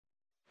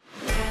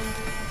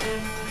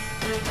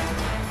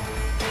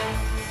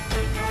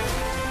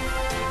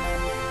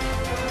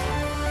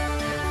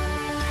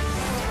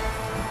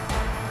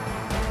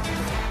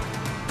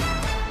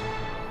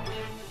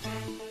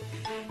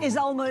It's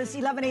almost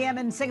 11 a.m.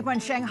 in Singapore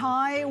and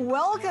Shanghai.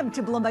 Welcome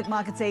to Bloomberg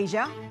Markets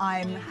Asia.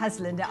 I'm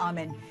Haslinda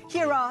Amin.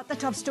 Here are the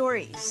top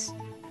stories.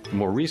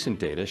 More recent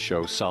data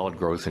show solid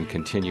growth and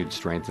continued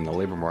strength in the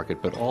labor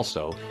market, but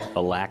also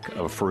a lack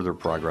of further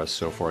progress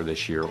so far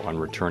this year on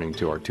returning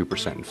to our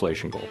 2%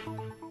 inflation goal.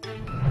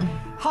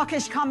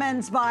 Hawkish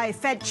comments by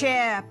Fed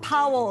Chair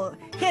Powell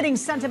hitting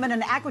sentiment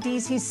and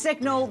equities. He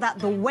signaled that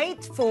the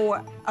wait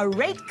for a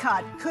rate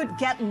cut could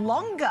get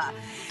longer.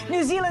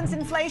 New Zealand's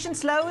inflation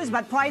slows,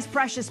 but price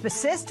pressures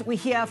persist. We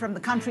hear from the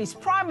country's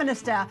Prime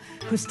Minister,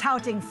 who's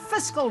touting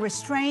fiscal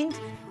restraint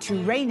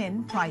to rein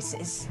in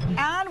prices.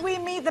 And we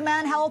meet the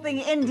man helping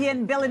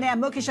Indian billionaire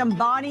Mukesh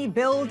Ambani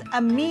build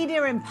a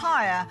media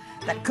empire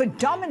that could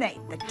dominate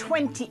the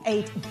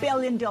 $28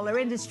 billion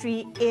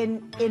industry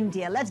in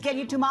India. Let's get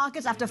you to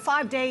markets after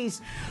 5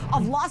 days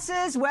of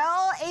losses.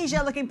 Well,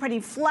 Asia looking pretty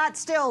flat,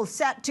 still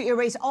set to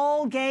erase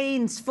all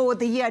gains for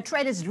the year.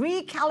 Traders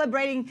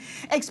recalibrating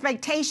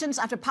expectations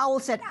after Powell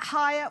said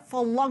higher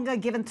for longer,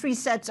 given 3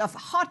 sets of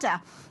hotter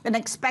than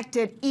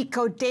expected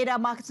eco data.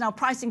 Markets now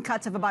pricing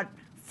cuts of about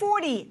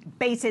 40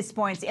 basis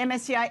points. The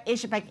MSCI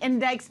Asia-Pac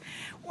Index,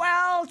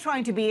 well,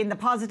 trying to be in the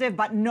positive,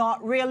 but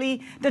not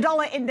really. The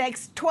dollar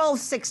index,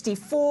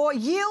 1264.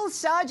 Yields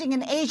surging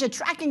in Asia,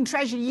 tracking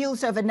treasury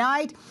yields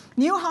overnight.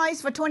 New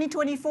highs for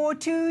 2024.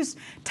 Twos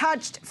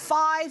touched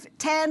 5,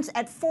 10s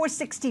at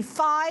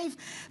 465.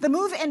 The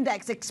MOVE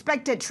Index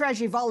expected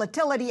treasury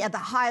volatility at the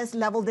highest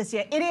level this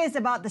year. It is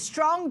about the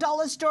strong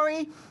dollar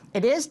story.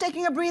 It is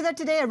taking a breather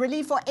today, a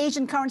relief for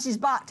Asian currencies,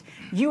 but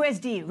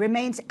USD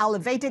remains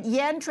elevated.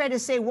 Yen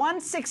traders say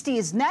 160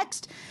 is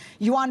next.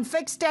 Yuan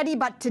fixed steady,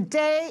 but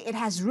today it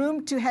has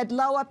room to head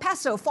lower.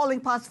 Peso falling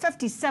past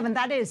 57.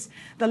 That is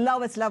the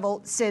lowest level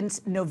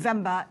since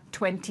November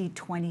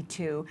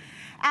 2022.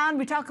 And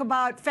we talk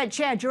about Fed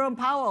Chair Jerome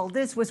Powell.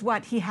 This was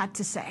what he had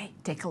to say.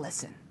 Take a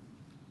listen.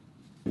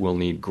 We'll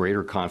need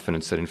greater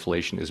confidence that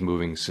inflation is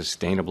moving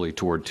sustainably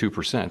toward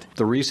 2%.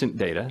 The recent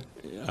data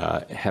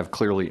have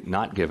clearly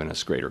not given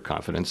us greater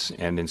confidence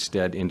and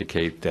instead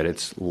indicate that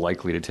it's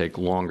likely to take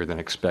longer than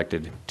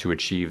expected to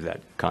achieve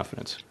that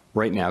confidence.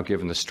 Right now,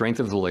 given the strength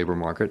of the labor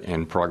market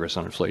and progress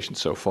on inflation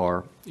so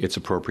far, it's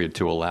appropriate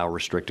to allow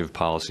restrictive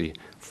policy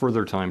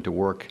further time to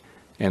work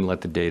and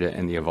let the data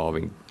and the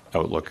evolving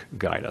outlook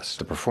guide us.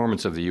 The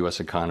performance of the U.S.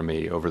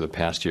 economy over the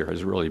past year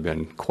has really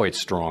been quite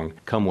strong.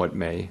 Come what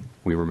may,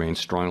 we remain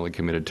strongly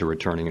committed to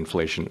returning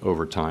inflation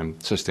over time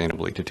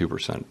sustainably to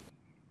 2%.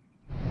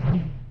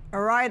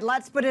 All right,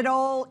 let's put it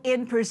all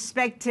in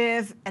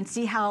perspective and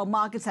see how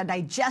markets are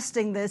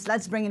digesting this.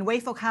 Let's bring in Wei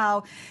Fok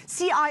Hao,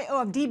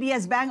 CIO of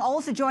DBS Bank,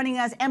 also joining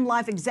us,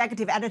 MLive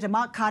Executive Editor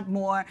Mark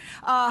Cudmore.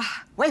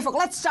 Wei Fok,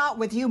 let's start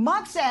with you.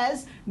 Mark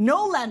says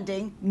no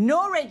lending,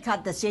 no rate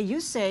cut this year. You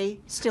say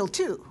still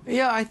 2.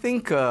 Yeah, I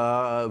think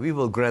we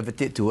will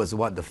gravitate towards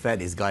what the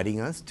Fed is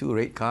guiding us, 2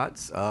 rate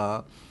cuts.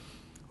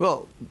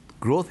 Well,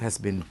 growth has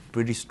been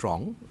pretty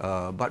strong,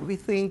 but we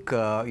think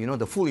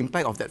the full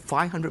impact of that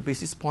 500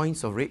 basis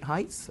points of rate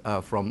hikes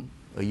from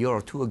a year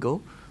or 2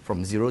 ago,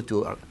 from 0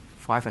 to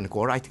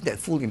 5.25, I think that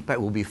full impact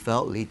will be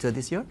felt later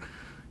this year,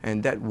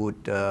 and that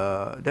would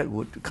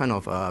kind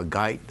of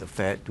guide the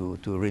Fed to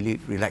really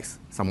relax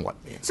somewhat.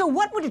 So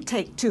what would it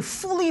take to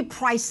fully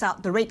price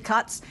out the rate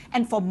cuts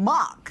and for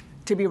Mark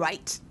to be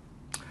right?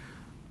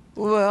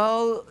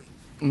 Well,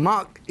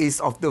 Mark is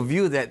of the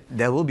view that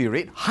there will be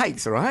rate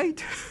hikes,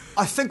 right?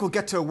 I think we'll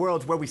get to a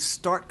world where we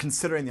start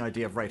considering the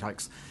idea of rate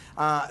hikes.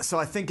 So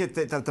I think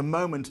that at the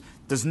moment,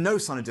 there's no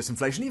sign of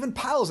disinflation. Even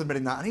Powell's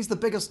admitting that, and he's the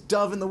biggest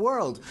dove in the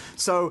world.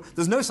 So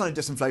there's no sign of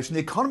disinflation. The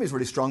economy is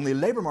really strong. The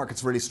labor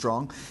market's really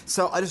strong.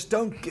 So I just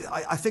don't,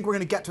 I think we're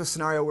going to get to a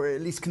scenario where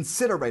at least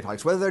consider rate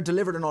hikes. Whether they're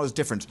delivered or not is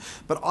different.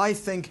 But I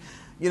think,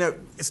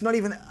 it's not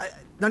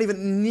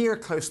even near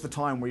close to the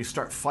time where you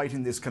start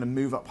fighting this kind of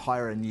move up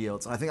higher in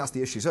yields. And I think that's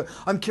the issue. So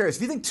I'm curious,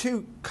 if you think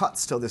 2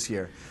 cuts still this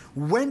year,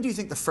 when do you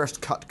think the first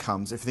cut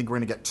comes, if you think we're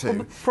going to get 2?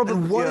 Well, probably,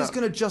 and what is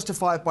going to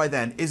justify it by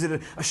then? Is it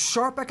a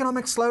sharp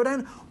economic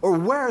slowdown? Or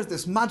where is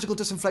this magical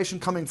disinflation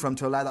coming from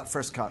to allow that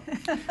first cut?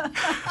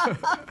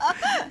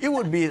 It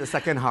would be the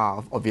second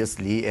half,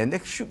 obviously, and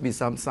there should be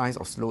some signs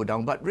of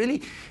slowdown. But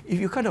really, if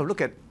you kind of look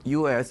at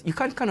US, you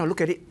can't kind of look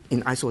at it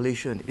in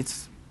isolation.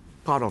 It's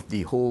part of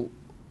the whole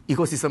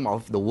ecosystem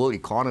of the world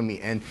economy.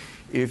 And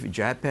if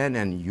Japan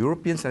and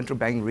European central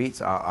bank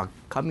rates are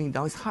coming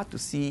down, it's hard to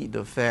see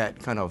the Fed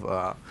kind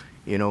of,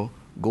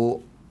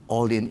 go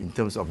all in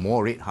terms of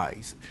more rate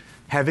hikes,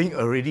 having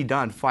already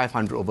done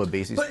 500 over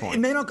basis points. But it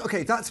may not,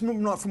 okay, that's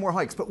not for more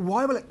hikes, but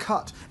why will it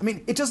cut? I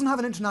mean, it doesn't have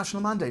an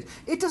international mandate.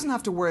 It doesn't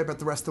have to worry about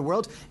the rest of the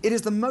world. It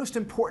is the most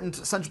important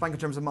central bank in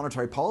terms of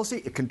monetary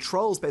policy. It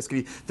controls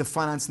basically the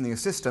financing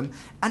system,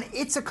 and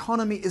its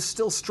economy is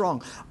still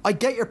strong. I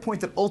get your point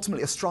that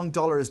ultimately a strong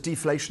dollar is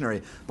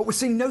deflationary, but we're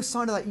seeing no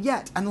sign of that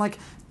yet. And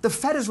the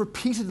Fed has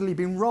repeatedly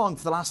been wrong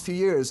for the last few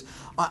years,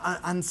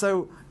 and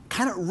so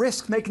can it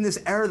risk making this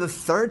error the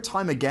third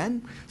time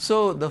again?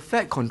 So the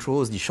Fed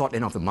controls the short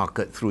end of the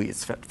market through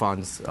its Fed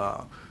funds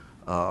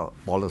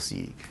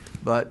policy.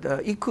 But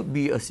it could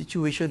be a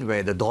situation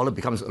where the dollar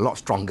becomes a lot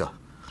stronger,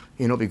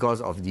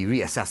 because of the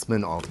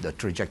reassessment of the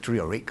trajectory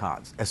of rate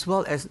cuts, as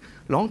well as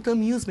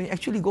long-term yields may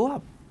actually go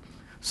up.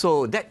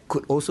 So that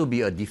could also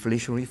be a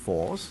deflationary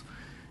force.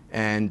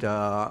 And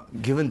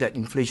given that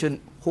inflation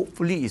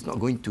hopefully is not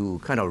going to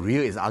kind of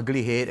rear its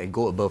ugly head and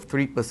go above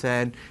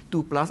 3%,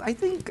 2+, I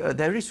think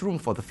there is room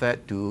for the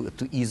Fed to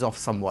ease off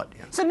somewhat.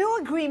 Yeah. So no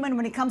agreement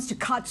when it comes to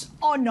cuts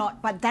or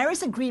not, but there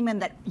is agreement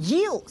that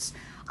yields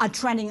are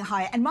trending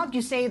higher. And Mark,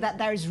 you say that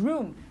there is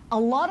room, a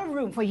lot of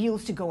room for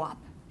yields to go up.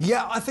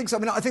 Yeah, I think so.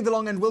 I think the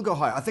long end will go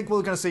higher. I think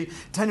we're going to see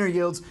 10-year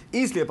yields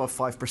easily above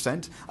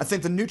 5%. I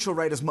think the neutral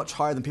rate is much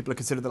higher than people have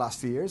considered the last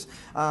few years.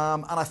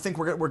 And I think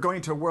we're going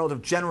into a world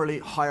of generally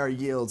higher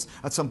yields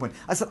at some point.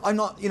 I said, I'm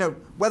not,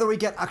 whether we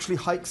get actually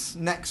hikes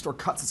next or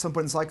cuts at some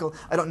point in the cycle,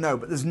 I don't know.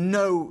 But there's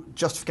no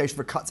justification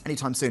for cuts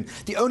anytime soon.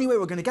 The only way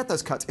we're going to get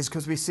those cuts is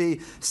because we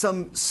see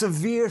some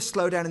severe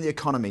slowdown in the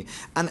economy.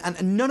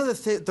 And none of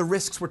the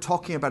risks we're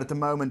talking about at the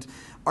moment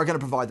are going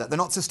to provide that. They're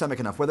not systemic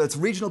enough. Whether it's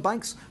regional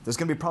banks, there's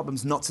going to be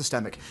problems, not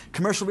systemic.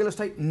 Commercial real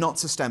estate, not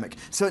systemic.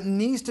 So it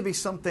needs to be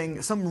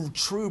something, some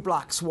true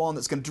black swan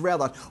that's going to derail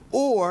that,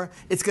 or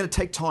it's going to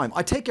take time.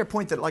 I take your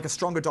point that like a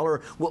stronger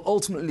dollar will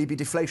ultimately be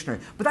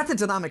deflationary, but that's a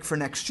dynamic for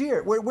next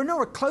year. We're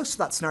nowhere close to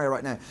that scenario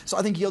right now. So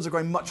I think yields are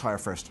going much higher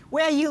first.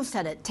 Where are yields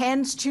headed?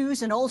 10s,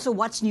 2s, and also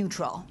what's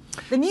neutral?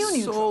 The new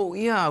neutral. So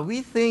yeah,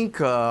 we think,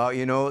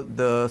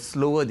 the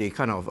slower they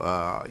kind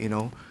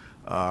of,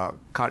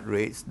 cut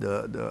rates,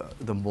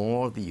 the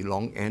more the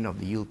long end of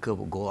the yield curve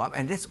will go up,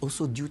 and that's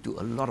also due to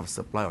a lot of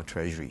supply of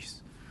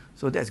treasuries.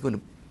 So that's going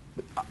to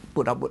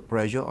put upward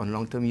pressure on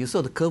long-term yields.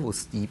 So the curve will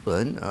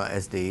steepen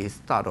as they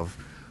start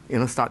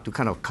to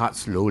kind of cut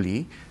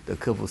slowly. The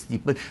curve will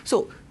steepen.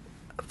 So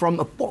from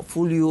a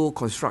portfolio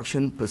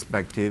construction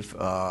perspective, we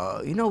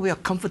are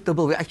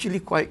comfortable. We're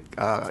actually quite,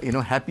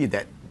 happy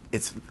that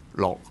it's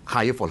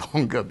higher for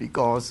longer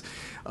because,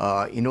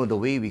 the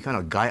way we kind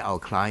of guide our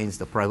clients,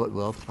 the private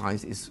wealth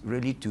clients, is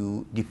really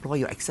to deploy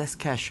your excess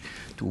cash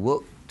to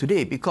work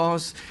today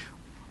because,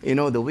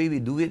 the way we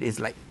do it is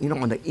like,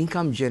 on the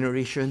income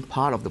generation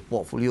part of the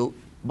portfolio,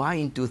 buy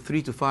into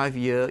 3 to 5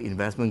 year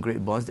investment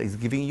grade bonds that is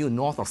giving you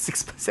north of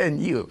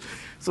 6% yield.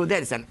 So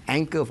that is an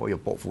anchor for your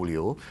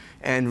portfolio.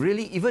 And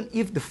really, even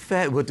if the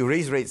Fed were to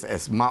raise rates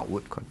as Mark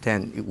would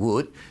contend it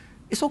would,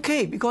 it's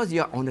okay because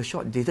you're on the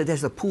short data.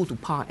 There's a pool to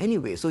par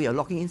anyway, so you're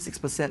locking in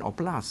 6% or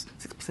plus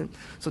 6%.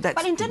 So that's.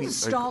 But in terms of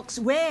stocks,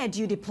 where do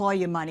you deploy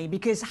your money?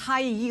 Because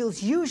higher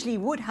yields usually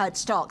would hurt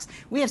stocks.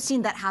 We have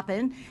seen that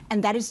happen,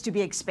 and that is to be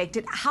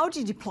expected. How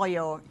do you deploy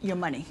your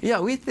money? Yeah,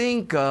 we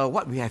think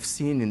what we have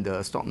seen in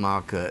the stock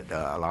market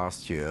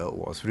last year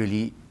was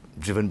really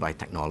driven by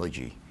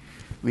technology.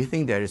 We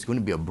think there is going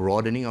to be a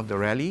broadening of the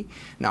rally.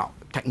 Now,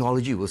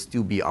 technology will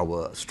still be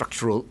our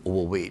structural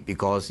overweight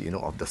because,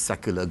 of the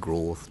secular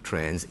growth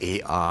trends,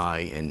 AI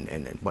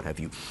and what have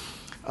you.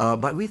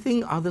 But we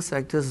think other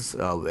sectors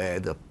where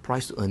the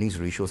price-to-earnings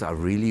ratios are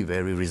really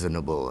very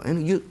reasonable.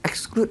 And you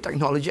exclude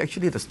technology,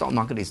 actually the stock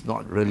market is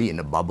not really in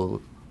a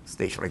bubble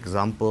stage. For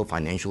example,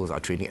 financials are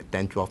trading at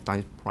 10, 12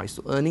 times price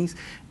to earnings,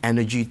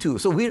 energy too.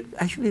 So we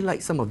actually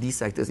like some of these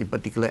sectors, in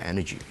particular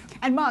energy.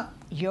 And Mark,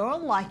 you're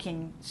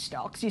liking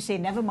stocks. You say,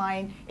 never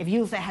mind, if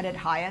yields are headed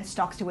higher,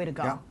 stocks the way to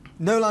go. Yeah.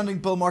 No landing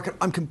bull market.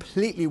 I'm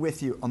completely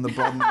with you on the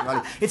broadening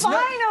rally.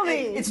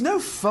 Finally! It's no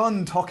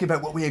fun talking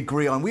about what we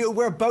agree on.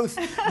 We're both,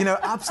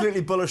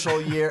 absolutely bullish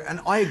all year, and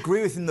I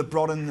agree with you in the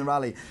broadening the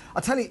rally.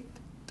 I'll tell you,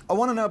 I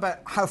want to know about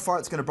how far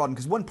it's going to broaden,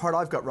 because one part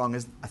I've got wrong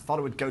is I thought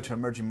it would go to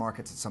emerging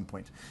markets at some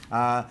point.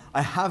 I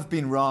have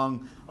been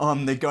wrong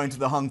on the going to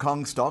the Hong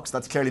Kong stocks.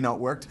 That's clearly not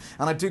worked.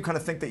 And I do kind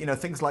of think that,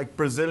 things like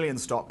Brazilian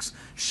stocks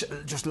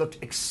just looked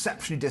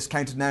exceptionally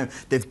discounted now.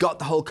 They've got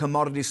the whole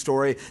commodity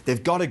story.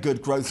 They've got a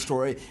good growth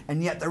story.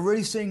 And yet they're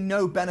really seeing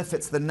no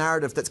benefits to the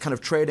narrative that's kind of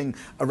trading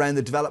around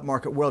the developed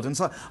market world. And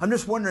so I'm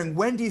just wondering,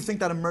 when do you think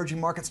that emerging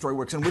market story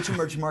works, and which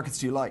emerging markets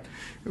do you like?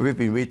 We've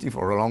been waiting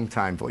for a long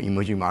time for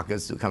emerging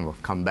markets to kind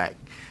of come back.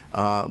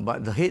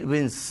 But the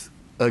headwinds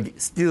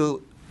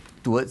still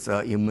towards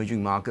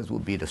emerging markets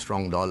would be the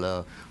strong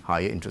dollar,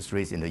 higher interest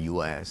rates in the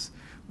US.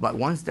 But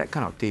once that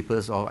kind of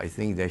tapers off, I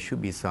think there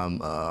should be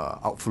some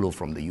outflow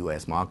from the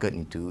US market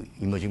into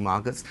emerging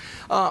markets.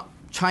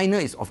 China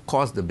is, of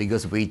course, the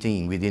biggest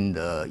weighting within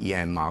the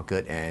EM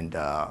market. And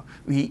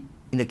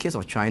in the case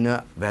of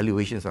China,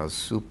 valuations are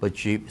super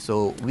cheap.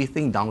 So we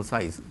think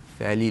downside is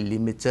fairly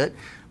limited.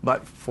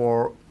 But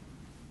for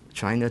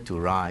China to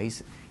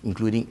rise,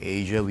 including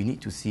Asia, we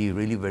need to see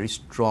really very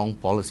strong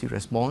policy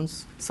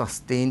response,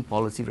 sustained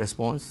policy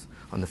response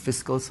on the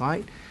fiscal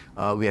side.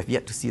 We have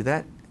yet to see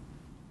that.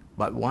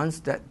 But once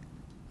that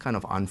kind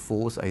of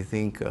unfolds, I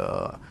think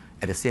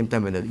at the same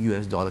time when the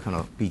US dollar kind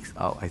of peaks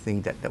out, I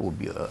think that would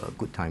be a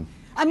good time.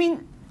 I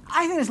mean,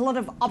 I think there's a lot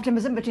of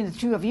optimism between the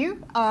two of you.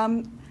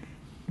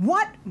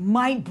 What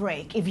might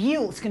break if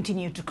yields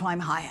continue to climb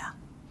higher?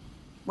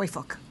 Wei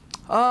Fok.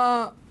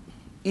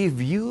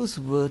 if yields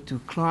were to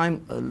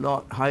climb a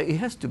lot higher, it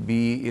has to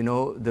be,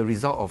 the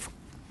result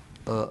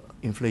of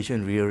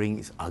inflation rearing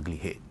its ugly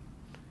head.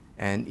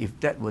 And if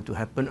that were to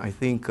happen, I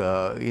think,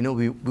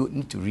 we would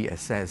need to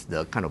reassess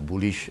the kind of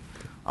bullish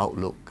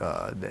outlook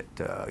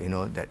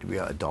that we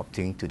are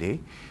adopting today.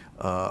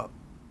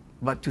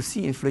 But to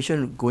see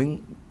inflation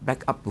going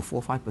back up to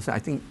 4 or 5%, I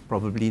think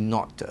probably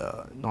not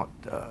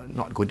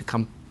going to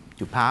come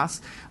to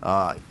pass.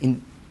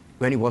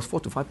 When it was 4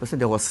 to 5%,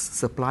 there was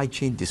supply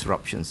chain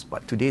disruptions,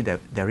 but today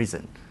there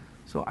isn't.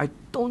 So I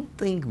don't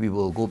think we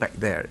will go back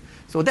there.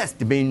 So that's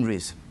the main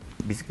risk,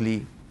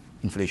 basically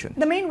inflation.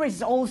 The main risk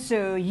is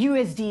also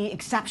USD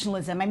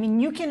exceptionalism. I mean,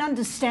 you can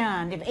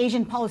understand if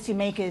Asian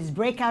policymakers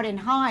break out in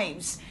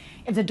hives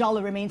if the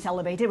dollar remains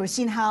elevated. We've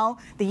seen how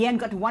the yen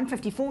got to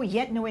 154,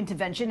 yet no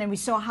intervention, and we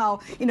saw how,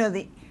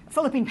 the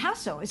Philippine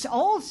peso is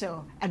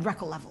also at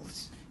record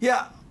levels.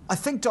 Yeah, I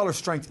think dollar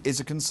strength is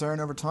a concern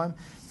over time.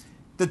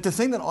 The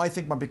thing that I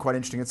think might be quite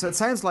interesting, so it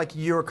sounds like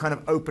you're kind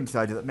of open to the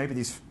idea that maybe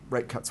these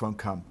rate cuts won't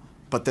come,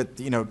 but that,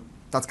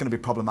 that's going to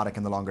be problematic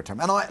in the longer term.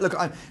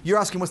 And you're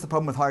asking what's the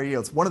problem with higher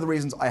yields. One of the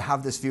reasons I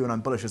have this view and I'm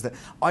bullish is that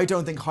I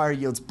don't think higher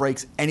yields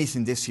breaks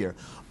anything this year.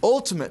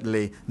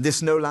 Ultimately,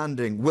 this no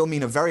landing will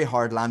mean a very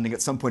hard landing at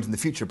some point in the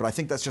future, but I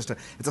think that's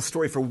it's a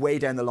story for way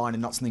down the line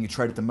and not something you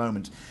trade at the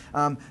moment.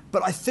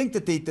 But I think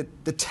that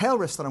the tail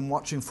risk that I'm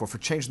watching for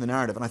changing the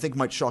narrative, and I think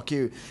might shock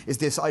you, is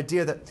this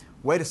idea that,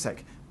 wait a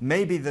sec,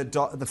 maybe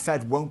the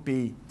Fed won't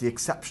be the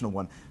exceptional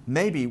one.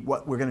 Maybe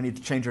what we're going to need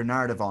to change our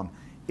narrative on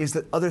is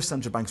that other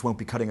central banks won't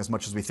be cutting as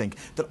much as we think.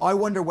 That I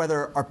wonder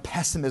whether our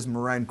pessimism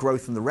around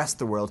growth in the rest of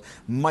the world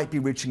might be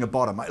reaching a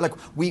bottom. Like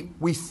we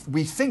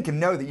think and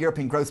know that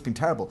European growth's been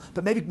terrible,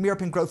 but maybe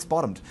European growth's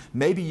bottomed.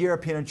 Maybe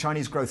European and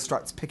Chinese growth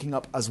starts picking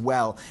up as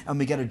well, and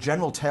we get a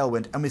general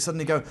tailwind, and we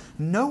suddenly go,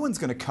 no one's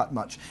going to cut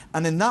much.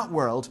 And in that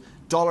world,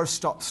 dollar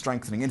stops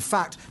strengthening. In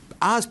fact,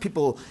 as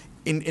people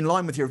in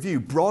line with your view,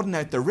 broaden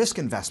out their risk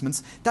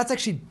investments, that's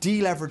actually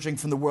deleveraging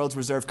from the world's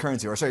reserve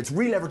currency, it's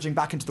releveraging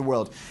back into the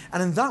world.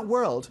 And in that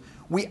world,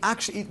 we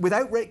actually,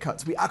 without rate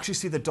cuts, we actually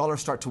see the dollar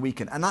start to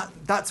weaken. And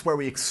that's where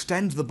we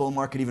extend the bull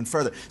market even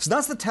further. So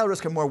that's the tail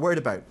risk I'm more worried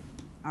about.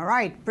 All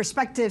right,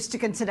 perspectives to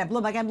consider.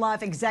 Bloomberg M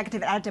Live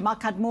Executive Editor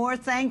Mark Cudmore,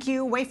 thank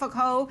you. Wei Fok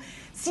Ho,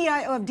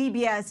 CIO of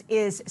DBS,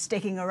 is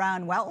sticking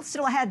around. Well,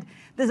 still ahead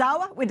this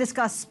hour, we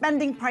discuss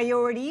spending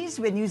priorities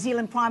with New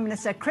Zealand Prime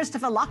Minister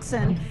Christopher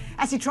Luxon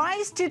as he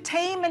tries to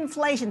tame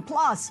inflation.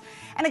 Plus,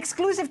 an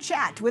exclusive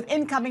chat with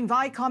incoming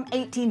Viacom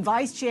 18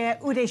 Vice Chair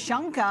Uday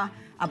Shankar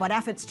about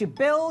efforts to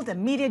build a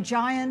media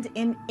giant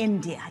in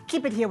India.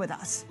 Keep it here with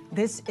us.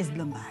 This is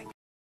Bloomberg.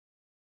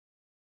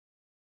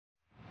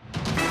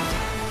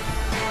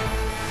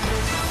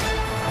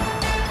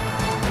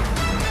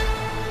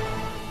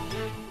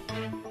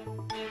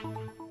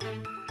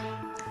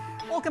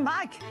 Welcome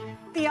back.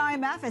 The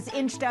IMF has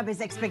inched up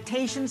its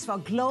expectations for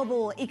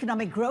global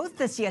economic growth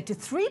this year to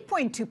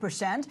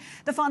 3.2%.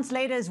 The fund's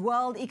latest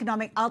World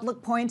Economic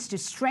Outlook points to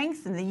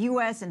strength in the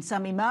U.S. and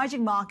some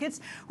emerging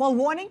markets, while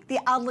warning the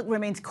outlook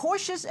remains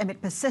cautious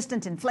amid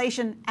persistent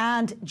inflation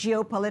and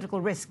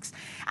geopolitical risks,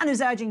 and is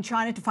urging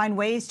China to find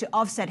ways to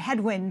offset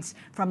headwinds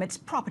from its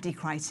property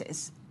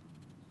crisis.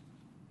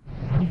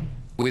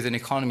 With an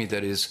economy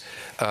that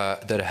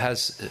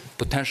has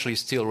potentially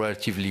still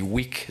relatively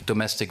weak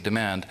domestic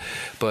demand,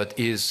 but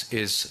is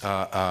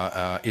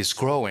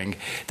growing,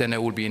 then there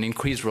will be an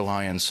increased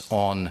reliance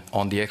on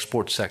the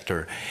export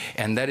sector,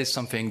 and that is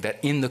something that,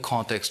 in the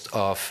context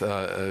of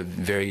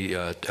very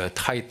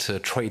tight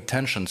trade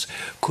tensions,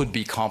 could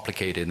be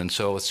complicated. And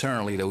so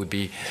certainly there would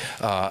be,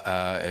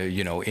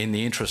 in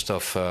the interest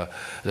of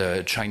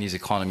the Chinese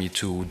economy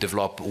to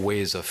develop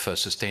ways of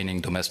sustaining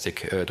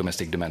domestic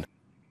demand.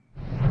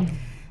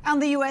 And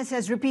the U.S.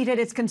 has repeated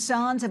its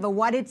concerns over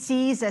what it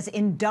sees as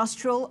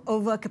industrial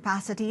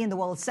overcapacity in the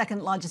world's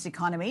second largest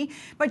economy.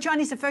 But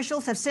Chinese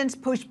officials have since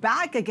pushed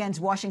back against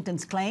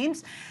Washington's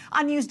claims.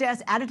 Our news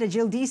desk editor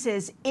Jill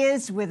Deeses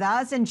is with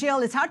us. And Jill,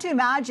 it's hard to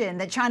imagine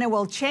that China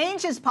will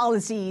change its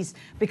policies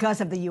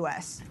because of the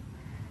U.S.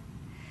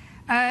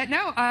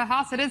 No,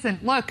 Haas, it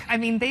isn't. Look, I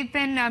mean, they've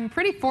been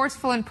pretty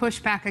forceful in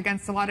pushback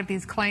against a lot of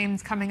these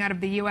claims coming out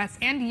of the U.S.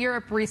 and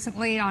Europe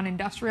recently on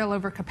industrial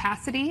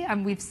overcapacity.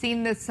 We've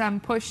seen this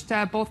pushed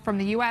both from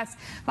the U.S.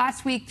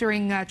 last week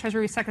during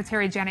Treasury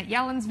Secretary Janet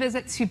Yellen's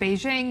visit to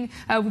Beijing.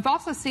 We've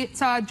also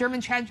saw German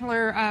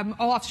Chancellor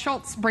Olaf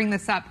Scholz bring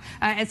this up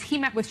as he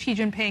met with Xi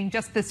Jinping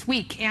just this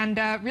week. And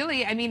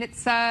really, I mean,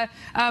 it's,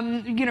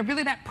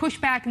 really that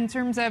pushback in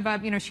terms of,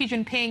 Xi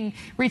Jinping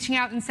reaching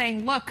out and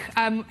saying, look,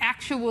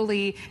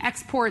 actually,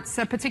 exports,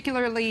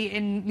 particularly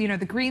in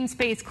the green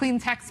space, clean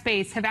tech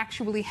space, have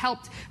actually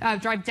helped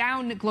drive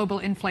down global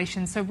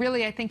inflation. So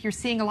really, I think you're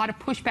seeing a lot of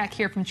pushback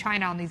here from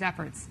China on these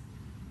efforts.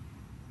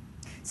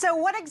 So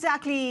what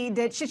exactly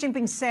did Xi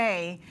Jinping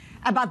say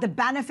about the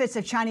benefits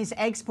of Chinese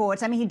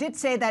exports? I mean, he did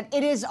say that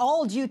it is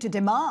all due to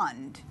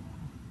demand.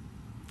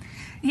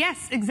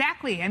 Yes,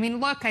 exactly. I mean,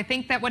 look, I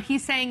think that what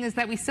he's saying is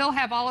that we still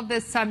have all of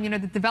this,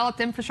 the developed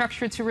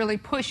infrastructure to really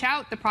push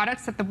out the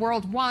products that the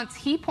world wants.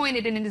 He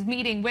pointed in his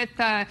meeting with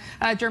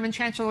German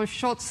Chancellor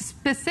Scholz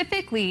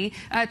specifically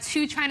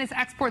to China's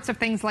exports of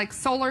things like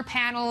solar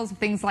panels,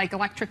 things like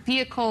electric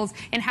vehicles,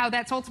 and how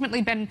that's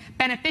ultimately been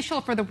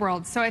beneficial for the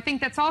world. So I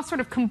think that's all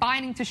sort of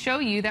combining to show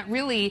you that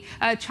really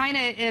China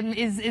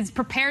is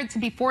prepared to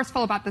be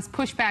forceful about this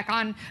pushback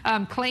on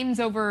claims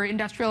over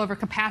industrial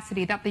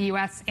overcapacity that the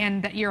U.S.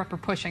 and that Europe are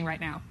pushing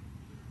right now.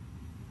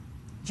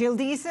 Jill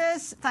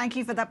Deeses, thank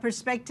you for that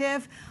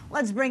perspective.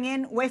 Let's bring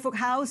in Wei Fuk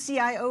Hao,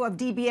 CIO of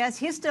DBS.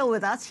 He's still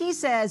with us. He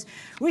says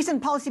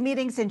recent policy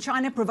meetings in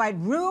China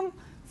provide room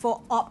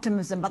for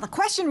optimism. But the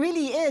question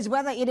really is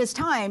whether it is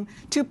time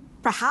to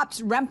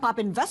perhaps ramp up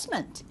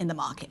investment in the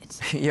market.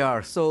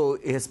 Yeah, so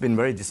it has been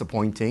very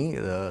disappointing,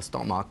 the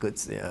stock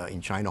markets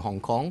in China, Hong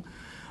Kong.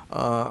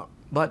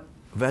 But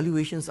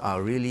valuations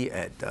are really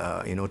at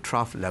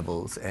trough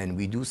levels, and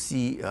we do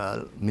see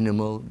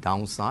minimal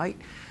downside.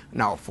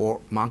 Now, for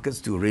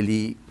markets to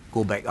really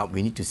go back up,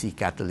 we need to see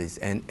catalysts,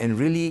 and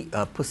really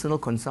personal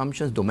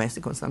consumption,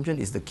 domestic consumption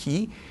is the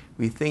key.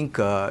 We think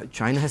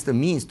China has the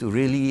means to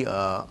really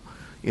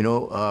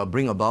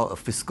bring about a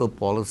fiscal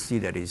policy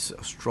that is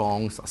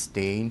strong,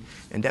 sustained,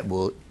 and that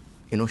will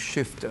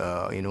shift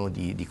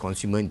the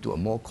consumer into a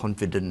more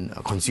confident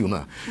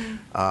consumer.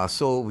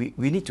 So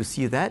we need to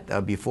see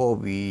that before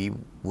we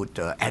would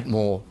add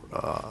more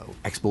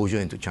exposure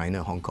into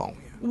China, Hong Kong.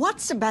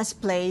 What's the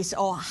best place,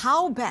 or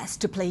how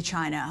best to play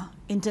China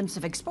in terms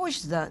of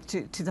exposure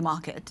to the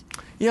market?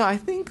 Yeah, I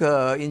think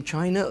in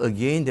China,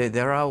 again,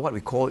 there are what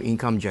we call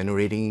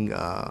income-generating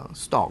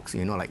stocks,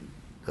 like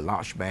the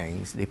large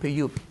banks. They pay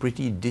you a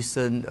pretty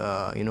decent,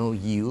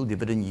 yield,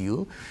 dividend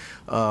yield.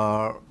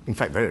 In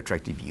fact, very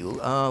attractive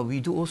yield. We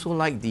do also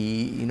like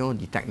the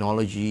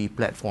technology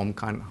platform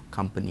kind of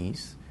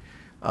companies.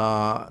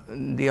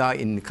 They are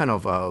in kind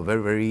of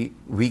very, very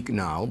weak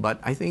now, but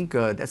I think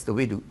that's the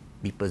way to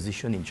be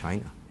positioned in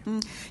China.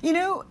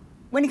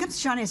 When it comes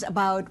to China, it's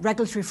about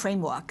regulatory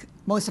framework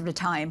most of the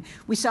time.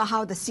 We saw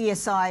how the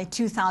CSI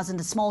 2000,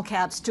 the small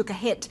caps, took a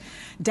hit,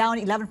 down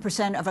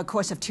 11% over a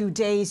course of 2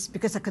 days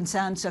because of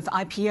concerns of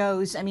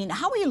IPOs. I mean,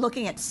 how are you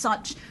looking at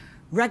such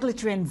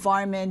regulatory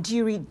environment? Do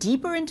you read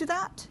deeper into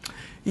that?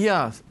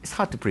 Yeah, it's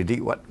hard to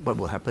predict what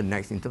will happen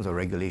next in terms of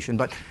regulation.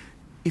 But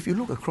if you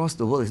look across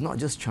the world, it's not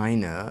just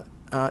China.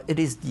 It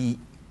is the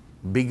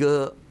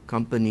bigger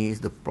companies,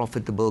 the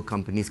profitable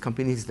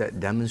companies that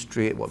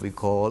demonstrate what we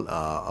call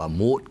a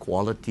moat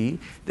quality,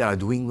 that are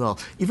doing well.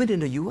 Even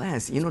in the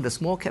US, the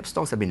small cap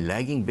stocks have been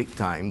lagging big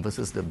time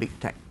versus the big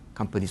tech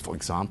companies, for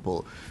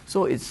example.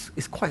 So it's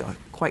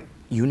quite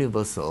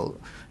universal.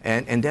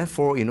 And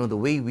therefore, the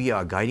way we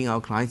are guiding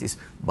our clients is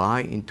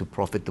buy into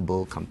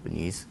profitable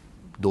companies,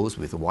 those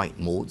with wide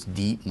moats,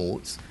 deep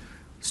moats,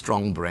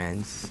 strong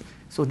brands.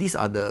 So these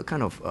are the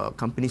kind of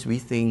companies we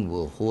think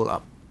will hold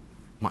up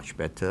much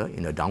better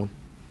in a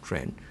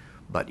downtrend,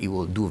 but it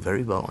will do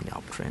very well on the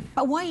uptrend.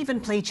 But why even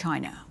play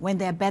China when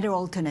there are better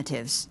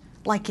alternatives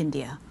like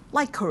India,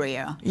 like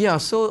Korea? Yeah,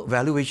 so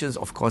valuations,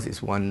 of course,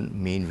 is one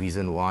main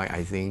reason why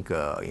I think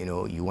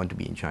you want to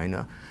be in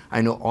China.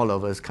 I know all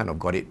of us kind of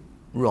got it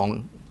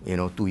wrong,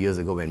 2 years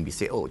ago when we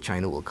say, oh,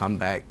 China will come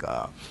back.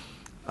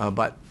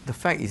 But the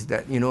fact is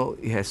that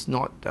it has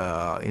not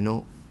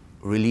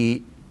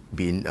really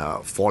been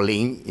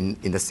falling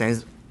in the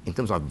sense. In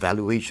terms of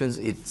valuations,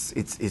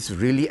 it's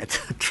really at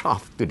a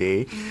trough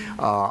today.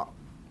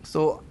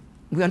 So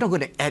we are not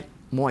going to add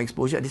more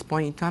exposure at this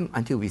point in time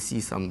until we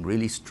see some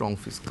really strong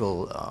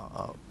fiscal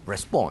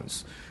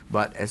response.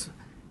 But as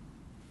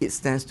it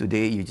stands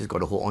today, you just got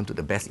to hold on to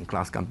the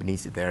best-in-class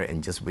companies there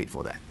and just wait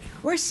for that.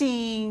 We're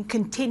seeing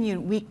continued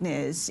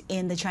weakness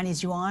in the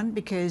Chinese yuan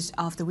because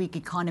of the weak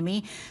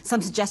economy.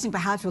 Some suggesting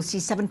perhaps we'll see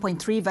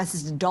 7.3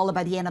 versus the dollar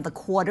by the end of the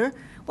quarter.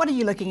 What are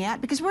you looking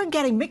at? Because we're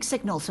getting mixed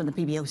signals from the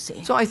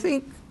PBOC. So I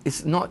think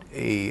it's not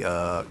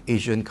a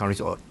Asian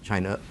currency or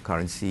China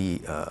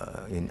currency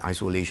in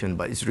isolation,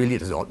 but it's really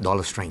the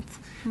dollar strength.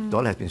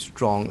 Dollar has been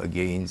strong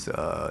against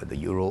the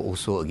euro,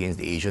 also against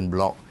the Asian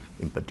bloc,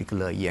 in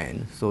particular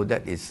yen. So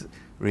that is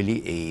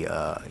really a,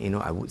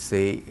 I would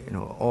say,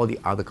 all the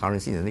other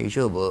currencies in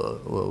Asia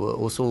were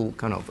also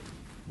kind of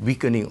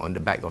weakening on the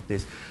back of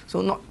this.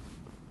 So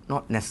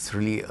not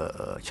necessarily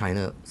a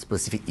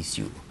China-specific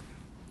issue.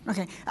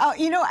 Okay.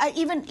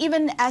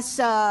 Even as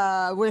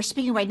we're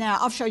speaking right now,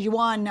 offshore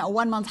yuan,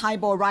 1 month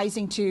HIBOR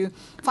rising to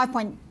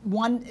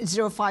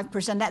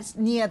 5.105%. That's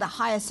near the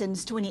highest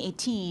since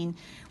 2018.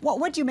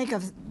 What do you make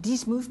of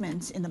these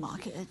movements in the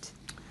market?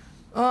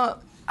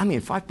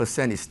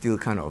 5% is still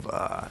kind of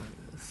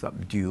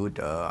subdued.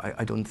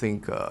 I don't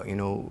think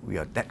we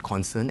are that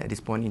concerned at this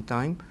point in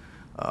time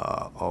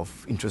of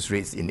interest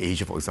rates in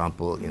Asia, for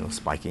example,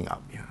 spiking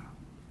up. Yeah.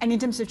 And in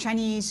terms of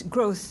Chinese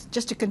growth,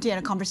 just to continue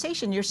the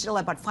conversation, you're still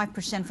about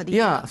 5% for the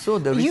year. Yeah, so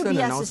the recent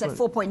UBS is at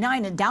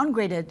 4.9 and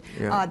downgraded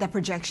that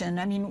projection.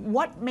 I mean,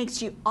 what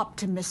makes you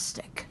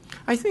optimistic?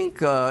 I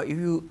think if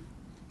you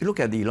you look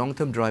at the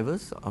long-term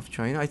drivers of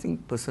China, I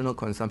think personal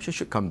consumption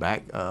should come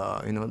back.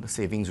 The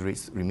savings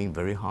rates remain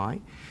very high.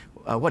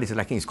 What is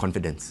lacking is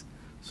confidence.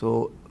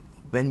 So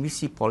when we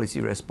see policy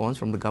response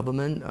from the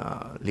government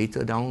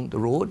later down the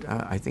road,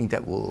 I think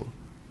that will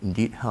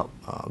indeed help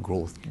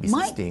growth be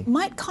sustained.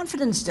 Might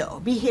confidence, though,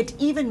 be hit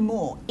even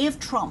more if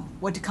Trump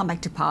were to come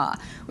back to power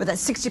with that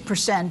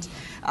 60%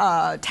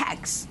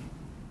 tax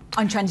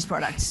on Chinese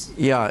products?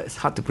 Yeah, it's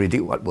hard to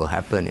predict what will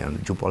happen on the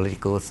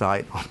geopolitical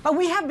side. But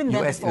we have been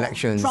there US before.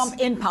 elections. Trump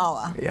in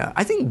power. Yeah,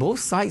 I think both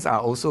sides are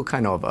also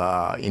kind of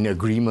in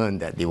agreement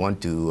that they want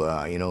to,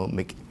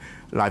 make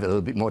life a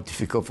little bit more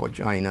difficult for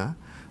China.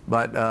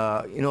 But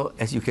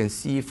as you can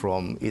see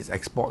from its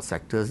export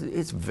sectors,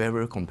 it's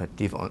very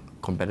competitive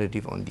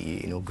on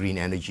the green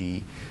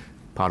energy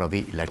part of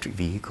it, electric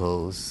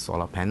vehicles,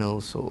 solar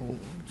panels. So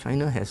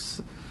China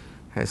has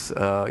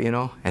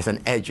an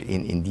edge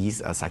in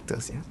these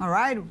sectors. Yeah. All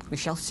right, we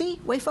shall see.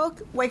 Wei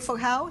Fok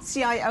Hao,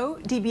 CIO,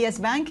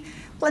 DBS Bank.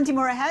 Plenty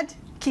more ahead.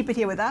 Keep it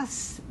here with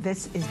us.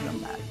 This is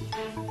Bloomberg.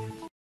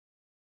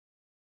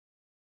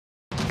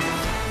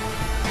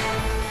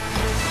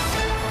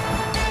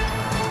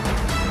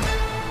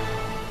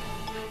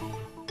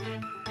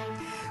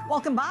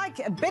 Welcome back.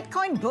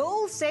 Bitcoin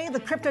bulls say the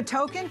crypto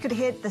token could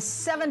hit the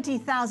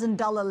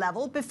 $70,000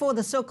 level before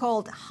the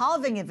so-called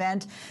halving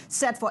event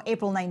set for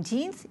April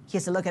 19th.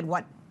 Here's a look at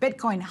what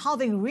Bitcoin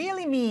halving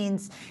really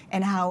means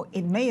and how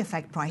it may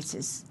affect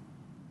prices.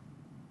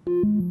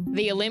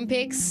 The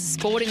Olympics,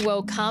 Sporting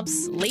World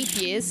Cups,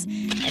 leap years,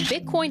 and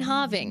Bitcoin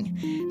halving.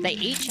 They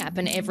each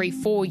happen every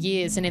 4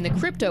 years, and in the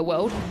crypto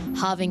world,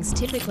 halvings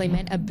typically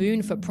meant a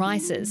boon for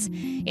prices.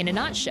 In a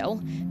nutshell,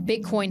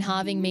 Bitcoin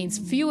halving means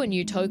fewer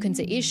new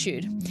tokens are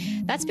issued.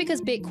 That's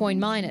because Bitcoin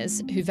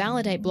miners, who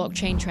validate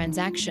blockchain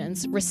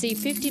transactions, receive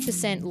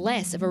 50%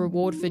 less of a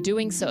reward for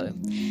doing so.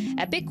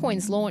 At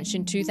Bitcoin's launch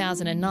in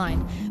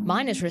 2009,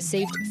 miners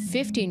received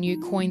 50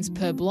 new coins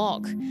per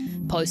block.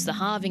 Post the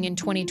halving in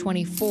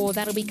 2024,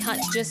 that'll be cut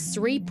to just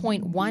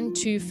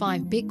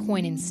 3.125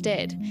 Bitcoin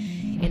instead.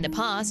 In the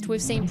past,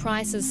 we've seen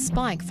prices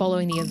spike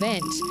following the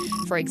event.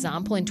 For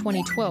example, in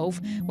 2012,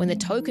 when the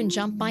token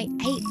jumped by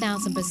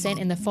 8,000%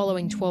 in the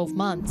following 12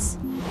 months.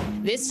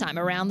 This time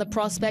around, the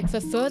prospect for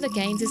further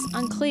gains is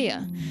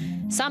unclear.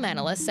 Some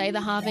analysts say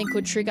the halving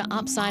could trigger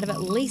upside of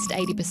at least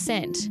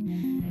 80%.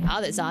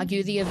 Others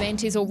argue the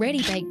event is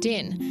already baked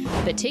in,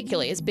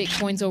 particularly as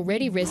Bitcoin's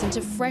already risen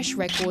to fresh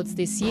records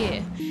this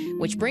year,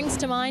 which brings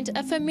to mind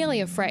a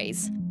familiar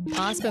phrase: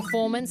 past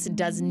performance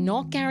does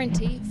not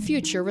guarantee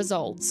future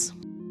results.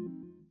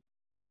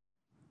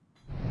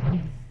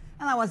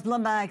 And that was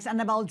Bloomberg's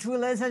Annabelle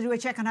Jewelers. As we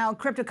check on how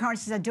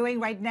cryptocurrencies are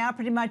doing right now,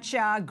 pretty much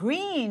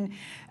green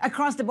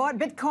across the board.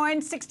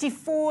 Bitcoin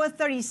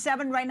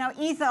 64.37 right now.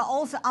 Ether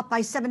also up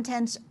by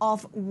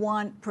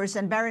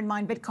 0.7%. Bear in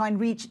mind, Bitcoin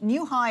reached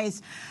new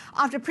highs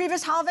after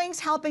previous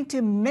halvings, helping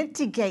to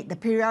mitigate the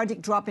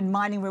periodic drop in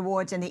mining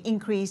rewards and the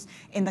increase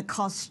in the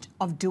cost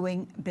of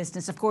doing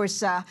business. Of course,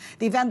 the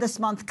event this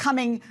month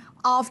coming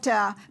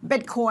after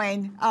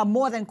Bitcoin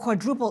more than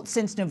quadrupled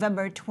since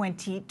November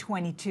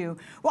 2022.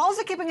 We're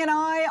also keeping an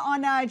eye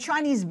on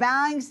Chinese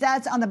banks.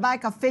 That's on the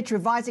back of Fitch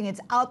revising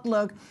its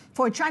outlook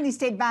for Chinese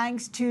state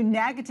banks to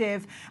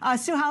negative.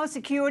 Suhao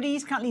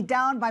Securities currently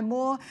down by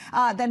more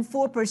than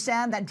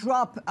 4%. That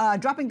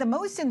dropping the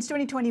most since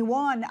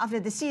 2021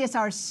 after the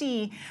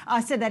CSRC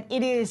said that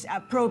it is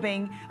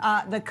probing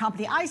the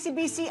company.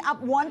 ICBC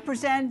up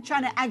 1%.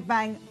 China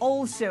Agbank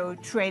also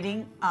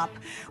trading up.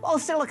 Well,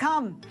 still to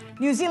come.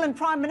 New Zealand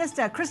Prime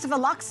Minister Christopher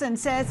Luxon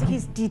says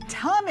he's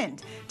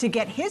determined to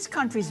get his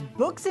country's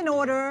books in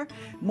order.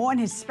 More on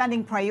his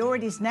spending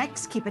priorities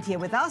next. Keep it here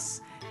with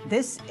us.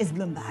 This is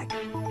Bloomberg.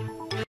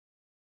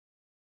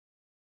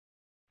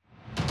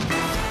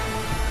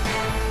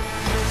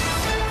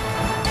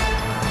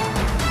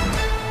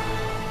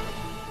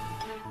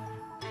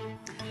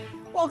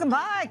 Welcome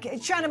back.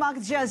 China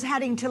markets just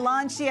heading to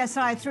lunch.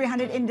 CSI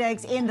 300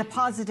 index in the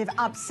positive,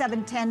 up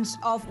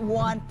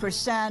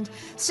 0.7%.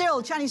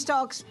 Still, Chinese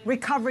stocks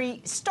recovery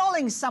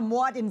stalling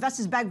somewhat.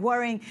 Investors back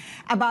worrying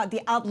about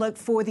the outlook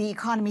for the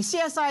economy.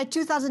 CSI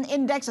 2000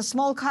 index, a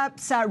small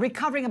caps,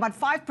 recovering about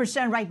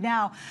 5% right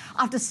now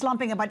after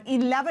slumping about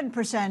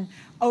 11%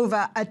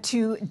 over a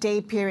 2-day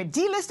period.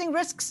 Delisting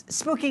risks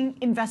spooking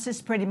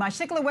investors pretty much.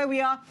 Take a look where we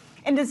are.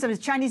 Index of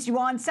Chinese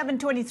yuan,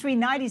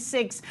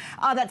 723.96.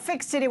 That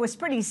fixed today was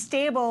pretty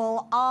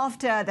stable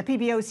after the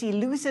PBOC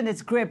loosened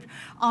its grip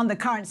on the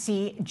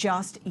currency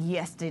just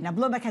yesterday. Now,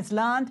 Bloomberg has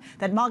learned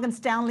that Morgan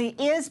Stanley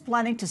is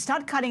planning to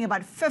start cutting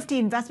about 50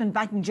 investment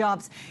banking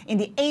jobs in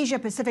the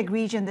Asia-Pacific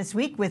region this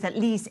week, with at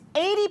least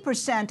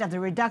 80% of the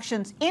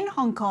reductions in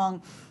Hong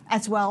Kong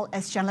as well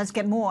as China. Let's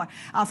get more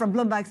from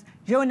Bloomberg's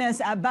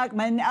Jonas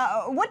Bergman.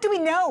 What do we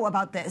know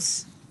about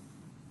this?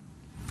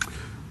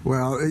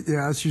 Well,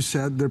 yeah, as you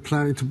said, they're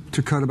planning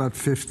to cut about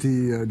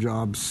 50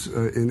 jobs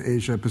in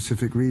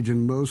Asia-Pacific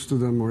region. Most of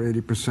them, or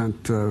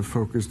 80%,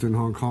 focused in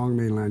Hong Kong,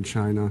 mainland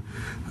China.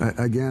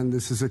 Again,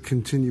 this is a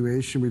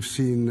continuation. We've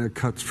seen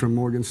cuts from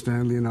Morgan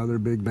Stanley and other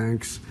big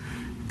banks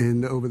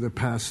over the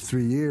past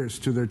 3 years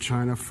to their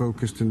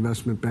China-focused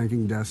investment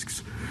banking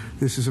desks.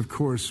 This is, of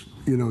course,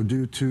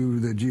 due to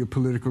the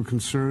geopolitical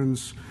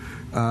concerns,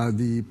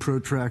 the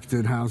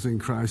protracted housing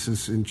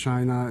crisis in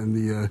China, and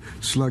the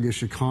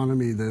sluggish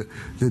economy.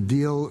 The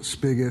deal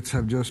spigots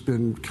have just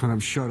been kind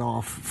of shut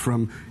off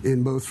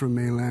both from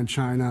mainland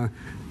China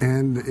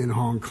and in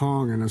Hong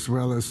Kong, and as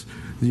well as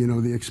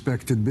the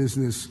expected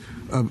business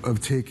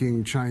of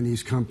taking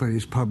Chinese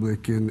companies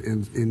public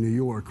in New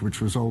York, which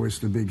was always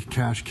the big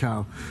cash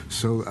cow.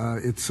 So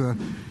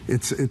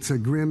it's a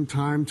grim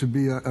time to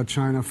be a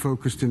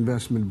China-focused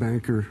investment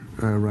banker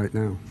right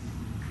now.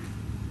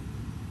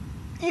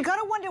 You got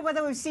to wonder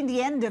whether we've seen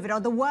the end of it or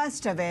the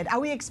worst of it. Are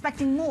we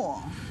expecting more?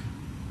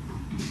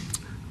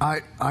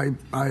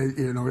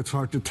 It's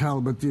hard to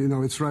tell, but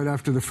it's right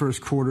after the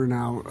first quarter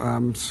now.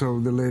 So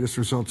the latest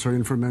results are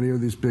in for many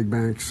of these big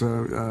banks.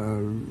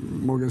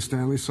 Morgan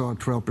Stanley saw a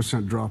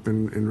 12% drop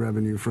in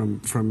revenue from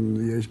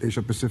the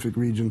Asia Pacific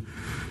region.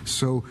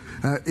 So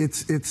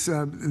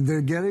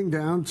they're getting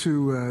down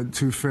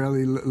to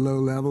fairly low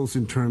levels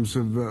in terms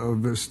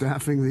of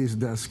staffing these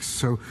desks.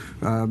 So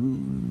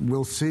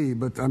we'll see.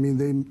 But I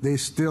mean, they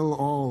still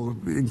all,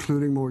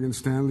 including Morgan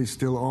Stanley,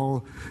 still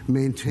all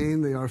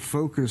maintain they are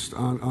focused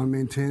on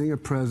maintaining a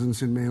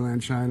presence in mainland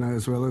China,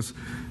 as well as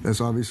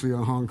obviously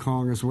on Hong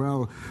Kong as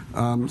well.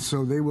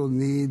 So they will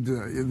need,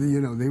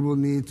 they will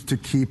need to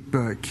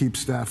keep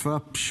staff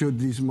up should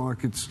these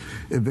markets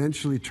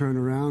eventually turn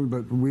around.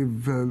 But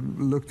we've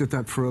looked at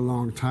that for a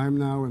long time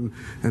now, and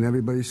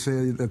everybody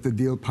say that the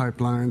deal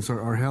pipelines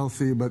are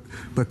healthy, but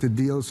the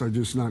deals are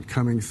just not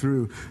coming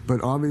through.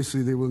 But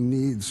obviously they will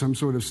need some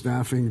sort of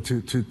staffing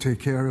to take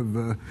care of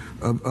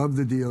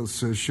the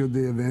deals should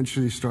they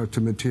eventually start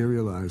to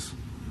materialize.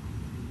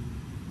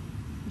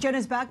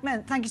 Jonas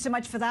Bergman, thank you so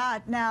much for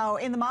that. Now,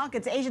 in the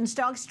markets, Asian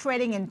stocks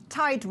trading in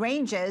tight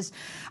ranges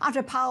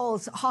after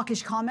Powell's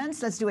hawkish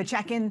comments. Let's do a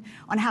check-in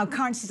on how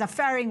currencies are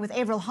faring with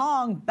Avril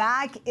Hong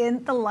back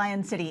in the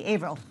Lion City.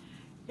 Avril.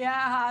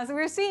 Yeah, so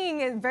we're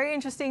seeing a very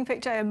interesting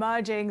picture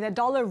emerging. The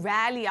dollar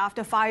rally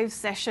after 5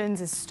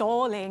 sessions is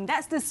stalling.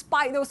 That's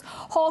despite those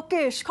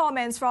hawkish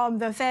comments from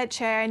the Fed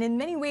chair. And in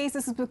many ways,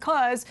 this is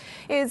because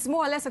it's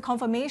more or less a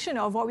confirmation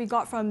of what we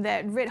got from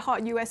that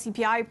red-hot US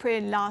CPI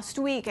print last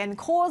week and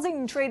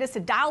causing traders to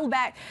dial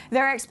back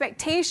their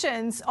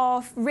expectations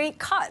of rate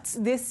cuts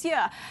this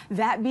year.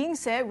 That being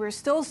said, we're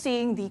still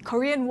seeing the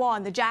Korean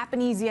won, the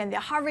Japanese yen, they're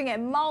hovering at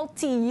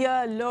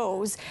multi-year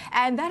lows.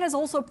 And that has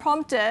also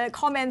prompted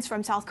comments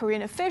from South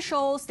Korean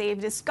officials. They've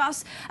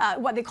discussed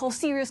what they call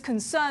serious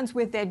concerns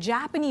with their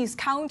Japanese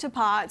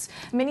counterparts.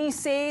 Many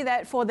say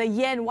that for the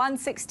yen,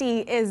 160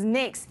 is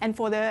next, and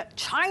for the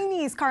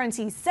Chinese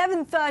currency,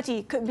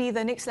 730 could be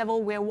the next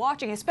level we're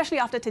watching, especially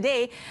after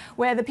today,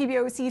 where the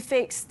PBOC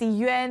fixed the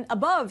yuan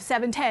above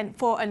 710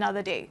 for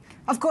another day.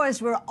 Of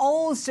course, we're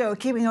also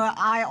keeping our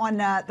eye on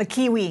the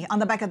Kiwi on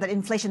the back of that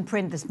inflation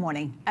print this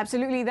morning.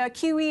 Absolutely. The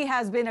Kiwi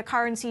has been a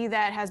currency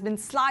that has been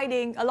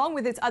sliding along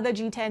with its other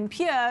G10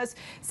 peers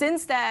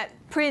since that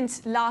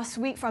print last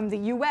week from the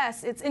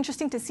US. It's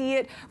interesting to see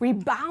it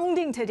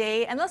rebounding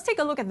today. And let's take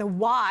a look at the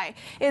why.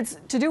 It's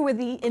to do with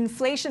the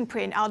inflation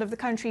print out of the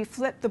country.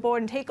 Flip the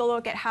board and take a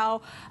look at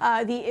how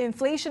the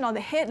inflation on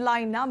the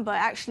headline number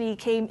actually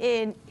came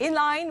in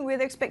line with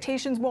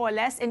expectations more or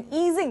less and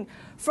easing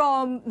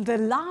from the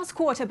last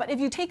quarter. But if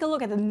you take a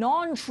look at the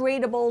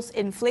non-tradables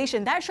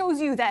inflation, that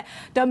shows you that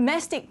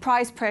domestic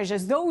price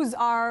pressures, those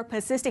are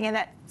persisting, and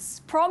that's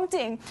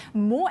prompting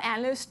more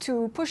analysts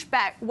to push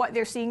back what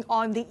they're seeing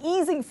on the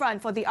easing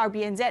front for the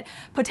RBNZ,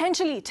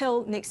 potentially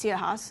till next year,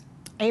 Has.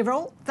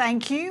 Avril,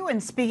 thank you.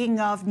 And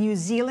speaking of New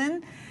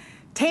Zealand,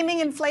 taming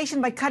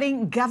inflation by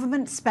cutting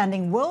government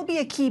spending will be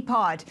a key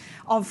part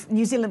of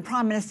New Zealand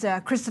Prime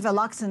Minister Christopher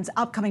Luxon's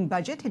upcoming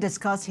budget. He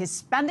discussed his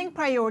spending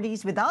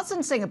priorities with us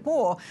in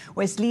Singapore,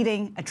 where he's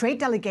leading a trade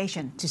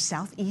delegation to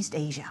Southeast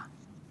Asia.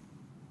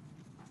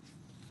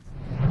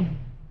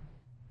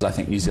 I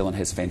think New Zealand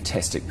has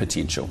fantastic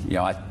potential.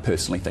 I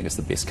personally think it's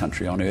the best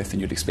country on earth, and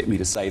you'd expect me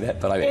to say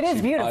that, but it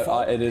is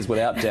beautiful. It is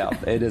without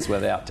doubt. It is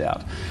without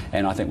doubt.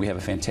 And I think we have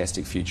a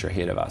fantastic future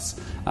ahead of us.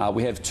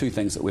 We have 2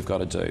 things that we've got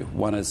to do.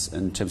 One is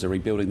in terms of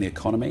rebuilding the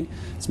economy.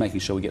 It's making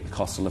sure we get the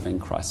cost of living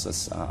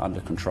crisis under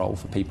control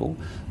for people.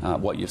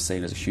 What you've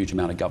seen is a huge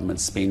amount of government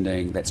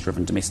spending that's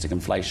driven domestic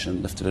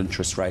inflation, lifted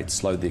interest rates,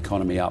 slowed the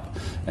economy up,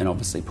 and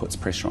obviously puts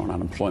pressure on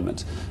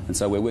unemployment. And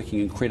so we're working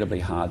incredibly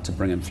hard to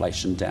bring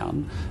inflation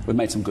down. We've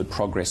made some good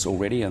progress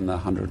already in the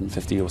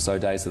 150 or so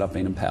days that I've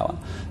been in power.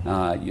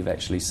 You've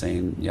actually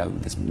seen,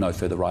 there's no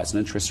further rise in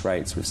interest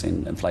rates. We've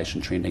seen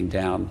inflation trending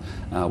down.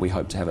 We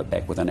hope to have it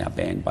back within our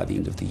band by the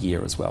end of the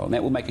year as well. And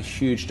that will make a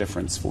huge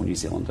difference for New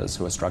Zealanders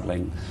who are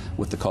struggling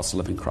with the cost of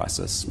living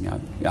crisis.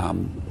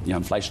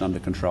 Inflation under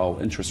control,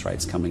 interest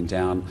rates coming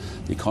down,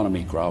 the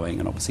economy growing,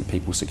 and obviously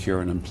people secure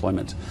in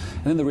employment.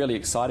 And then the really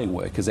exciting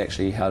work is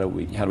actually how do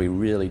we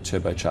really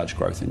turbocharge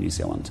growth in New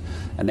Zealand?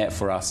 And that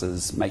for us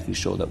is making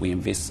sure that we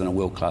invest in a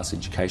world world-class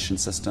education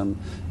system,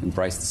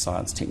 embrace the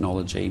science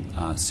technology,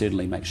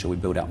 certainly make sure we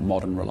build out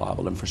modern,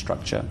 reliable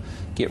infrastructure,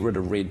 get rid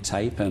of red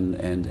tape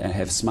and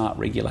have smart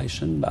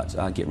regulation,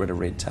 but get rid of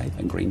red tape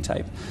and green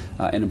tape,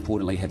 and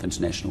importantly have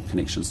international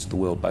connections to the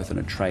world, both in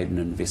a trade and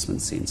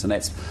investment sense. And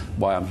that's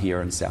why I'm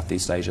here in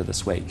Southeast Asia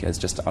this week, is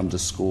just to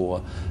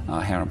underscore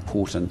how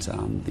important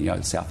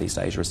Southeast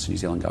Asia is to New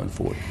Zealand going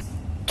forward.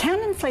 Can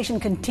inflation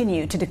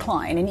continue to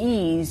decline and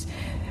ease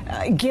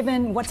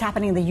given what's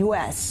happening in the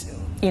US?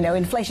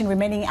 Inflation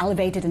remaining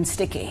elevated and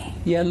sticky.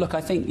 Yeah, look,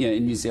 I think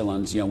in New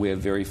Zealand, we're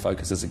very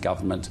focused as a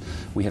government.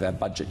 We have our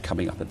budget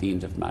coming up at the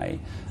end of May.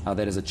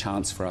 That is a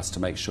chance for us to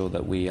make sure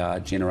that we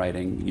are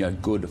generating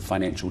good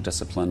financial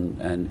discipline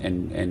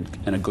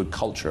and a good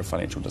culture of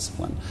financial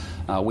discipline.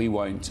 We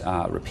won't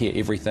repair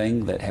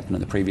everything that happened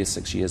in the previous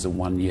 6 years of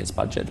 1 year's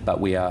budget,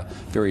 but we are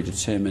very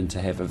determined to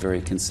have a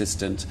very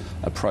consistent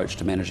approach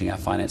to managing our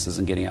finances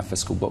and getting our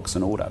fiscal books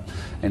in order.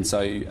 And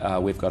so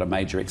we've got a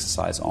major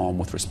exercise on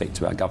with respect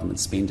to our government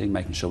spending,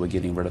 making sure we're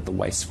getting rid of the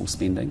wasteful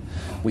spending.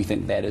 We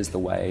think that is the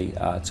way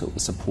to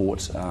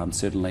support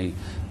certainly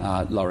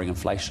lowering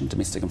inflation,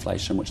 domestic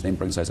inflation, which then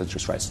brings those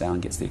interest rates down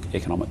and gets the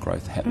economic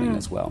growth happening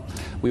as well.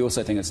 We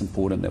also think it's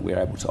important that we're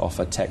able to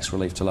offer tax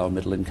relief to lower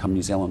middle income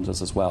New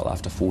Zealanders as well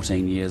after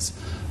 14 years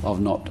of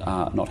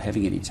not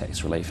having any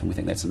tax relief, and we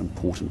think that's an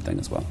important thing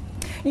as well.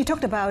 You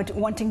talked about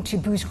wanting to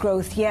boost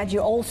growth, yet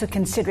you're also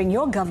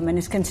your government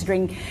is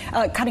considering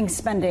cutting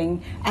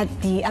spending at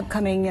the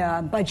upcoming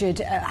budget.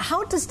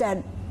 How does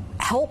that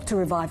help to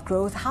revive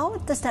growth? How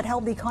does that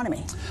help the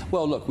economy?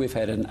 Well, look, we've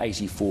had an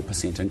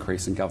 84%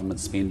 increase in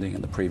government spending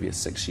in the previous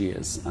 6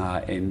 years,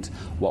 and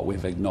what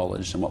we've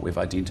acknowledged and what we've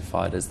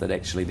identified is that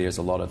actually there's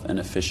a lot of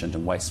inefficient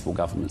and wasteful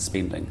government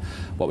spending.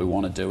 What we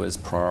want to do is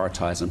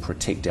prioritise and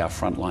protect our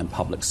frontline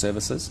public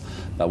services,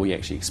 but we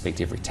actually expect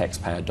every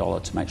taxpayer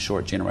dollar to make sure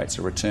it generates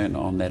a return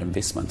on that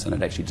investment and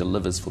it actually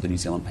delivers for the New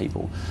Zealand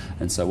people.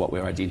 And so what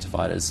we've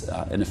identified is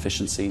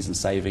inefficiencies and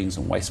savings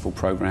and wasteful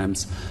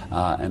programs,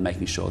 and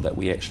making sure that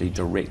we actually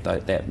direct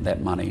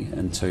that money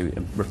into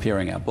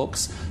repairing our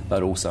books,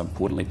 but also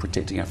importantly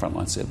protecting our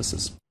frontline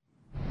services.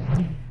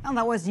 And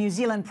that was New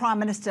Zealand Prime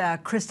Minister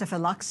Christopher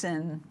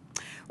Luxon.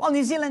 Well,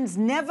 New Zealand's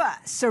never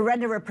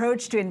surrender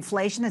approach to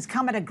inflation has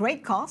come at a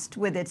great cost,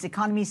 with its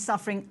economy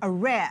suffering a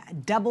rare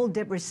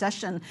double-dip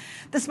recession.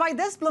 Despite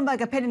this,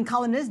 Bloomberg opinion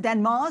columnist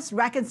Dan Moss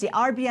reckons the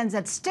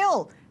RBNZ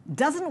still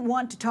doesn't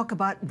want to talk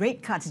about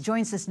rate cuts.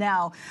 Joins us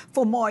now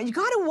for more. You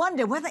got to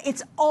wonder whether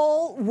it's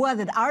all worth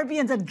it.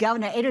 RBNZ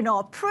Governor Adrian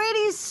Orr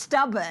pretty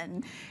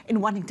stubborn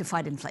in wanting to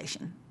fight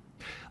inflation.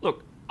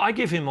 Look, I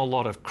give him a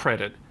lot of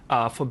credit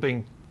for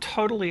being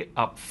totally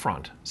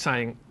upfront,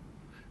 saying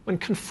when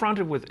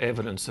confronted with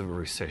evidence of a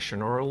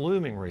recession or a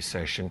looming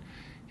recession,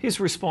 his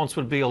response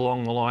would be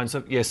along the lines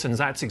of, yes, and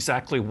that's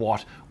exactly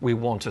what we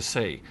want to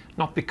see.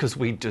 Not because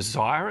we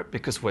desire it,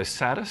 because we're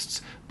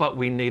sadists, but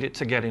we need it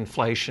to get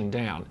inflation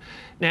down.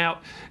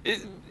 Now,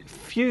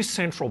 few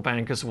central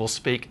bankers will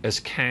speak as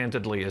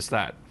candidly as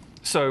that.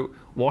 So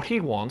what he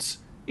wants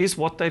is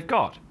what they've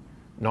got.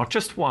 Not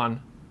just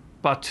one,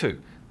 but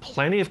two.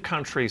 Plenty of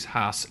countries,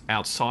 Haas,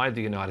 outside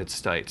the United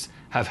States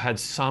have had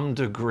some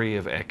degree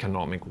of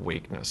economic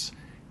weakness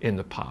in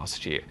the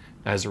past year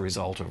as a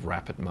result of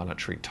rapid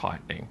monetary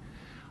tightening.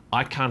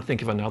 I can't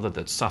think of another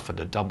that suffered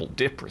a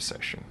double-dip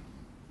recession.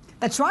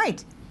 That's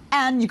right.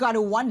 And you got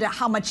to wonder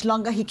how much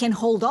longer he can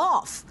hold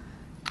off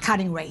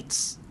cutting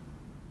rates.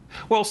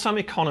 Well, some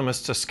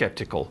economists are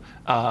sceptical.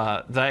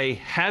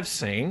 They have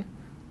seen,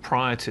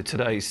 prior to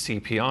today's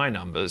CPI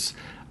numbers,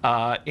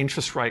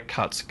 interest rate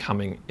cuts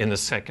coming in the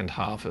second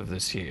half of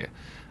this year.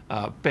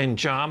 Ben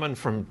Jarman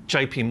from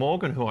JP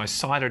Morgan, who I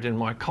cited in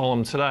my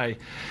column today,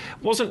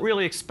 wasn't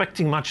really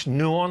expecting much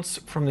nuance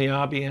from the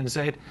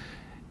RBNZ.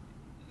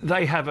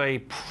 They have a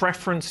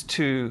preference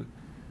to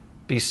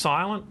be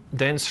silent,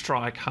 then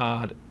strike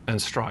hard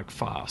and strike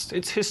fast.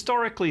 It's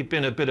historically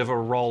been a bit of a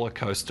roller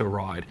coaster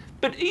ride,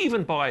 but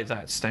even by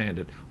that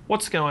standard,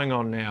 what's going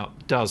on now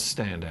does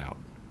stand out.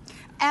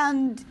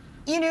 And,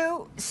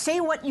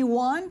 say what you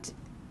want,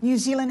 New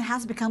Zealand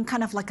has become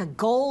kind of like a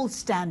gold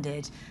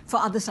standard for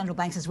other central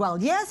banks as well.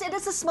 Yes, it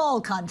is a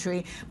small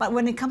country, but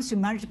when it comes to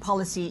monetary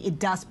policy, it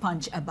does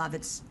punch above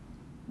its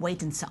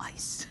weight and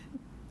size.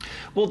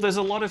 Well, there's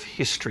a lot of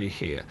history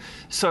here.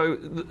 So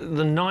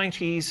the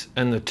 90s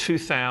and the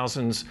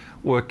 2000s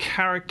were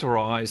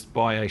characterized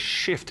by a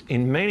shift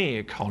in many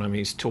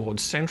economies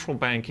towards central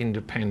bank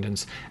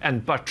independence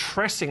and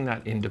buttressing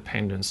that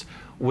independence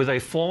with a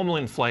formal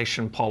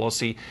inflation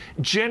policy,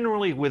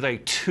 generally with a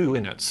 2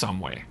 in it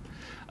somewhere.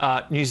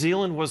 New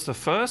Zealand was the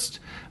first.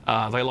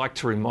 They like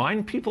to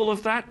remind people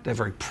of that. They're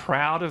very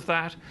proud of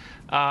that.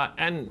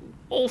 And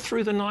all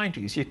through the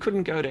 90s, you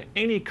couldn't go to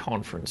any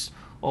conference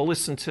or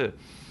listen to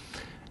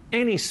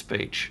any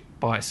speech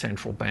by a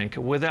central banker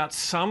without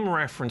some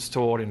reference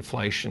toward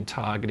inflation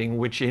targeting,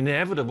 which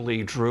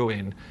inevitably drew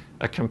in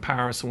a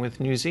comparison with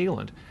New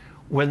Zealand.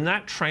 When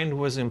that trend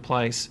was in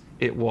place,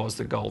 it was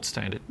the gold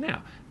standard.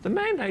 Now, the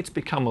mandate's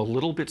become a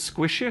little bit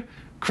squishier.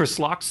 Chris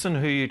Luxon,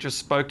 who you just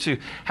spoke to,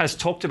 has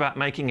talked about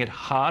making it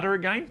harder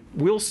again.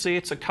 We'll see.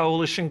 It's a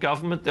coalition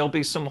government. There'll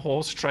be some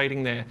horse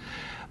trading there.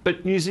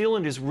 But New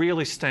Zealand is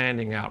really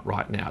standing out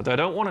right now. They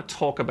don't want to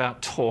talk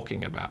about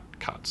talking about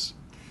cuts.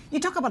 You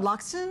talk about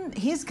Luxon.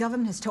 His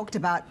government has talked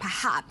about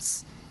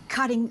perhaps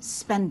cutting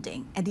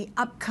spending at the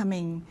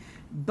upcoming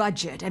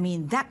budget. I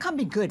mean, that can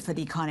be good for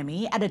the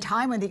economy at a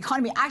time when the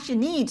economy actually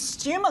needs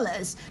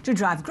stimulus to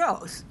drive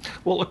growth.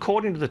 Well,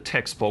 according to the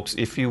textbooks,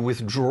 if you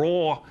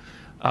withdraw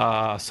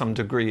some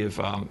degree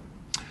of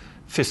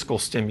fiscal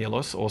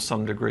stimulus or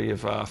some degree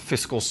of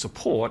fiscal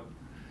support,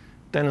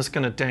 then it's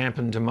going to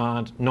dampen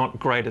demand. Not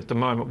great at the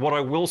moment. What I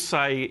will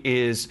say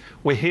is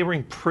we're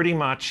hearing pretty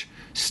much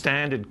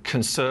standard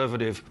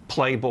conservative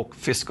playbook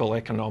fiscal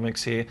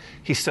economics here.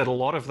 He said a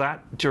lot of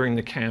that during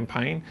the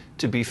campaign,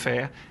 to be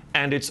fair,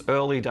 and it's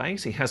early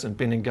days. He hasn't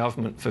been in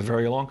government for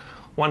very long.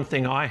 One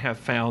thing I have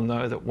found,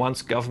 though, that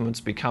once governments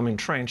become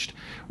entrenched,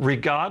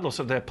 regardless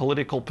of their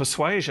political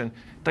persuasion,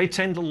 they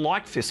tend to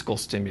like fiscal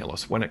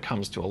stimulus when it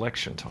comes to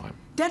election time.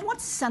 Dad,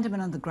 what's the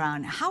sentiment on the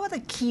ground? How are the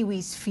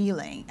Kiwis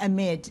feeling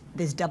amid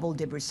this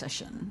double-dip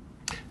recession?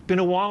 Been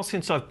a while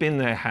since I've been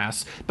there,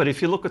 Hass, but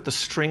if you look at the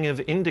string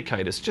of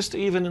indicators, just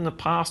even in the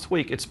past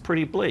week, it's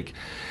pretty bleak.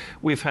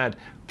 We've had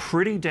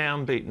pretty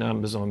downbeat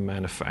numbers on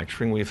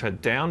manufacturing. We've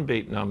had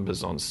downbeat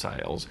numbers on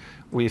sales.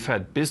 We've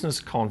had business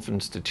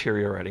confidence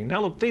deteriorating.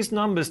 Now, look, these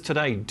numbers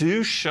today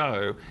do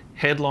show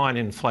headline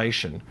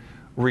inflation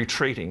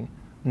retreating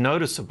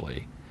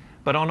noticeably,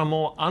 but on a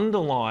more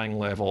underlying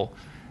level,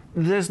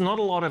 there's not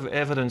a lot of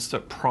evidence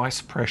that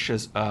price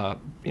pressures are,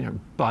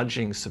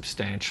 budging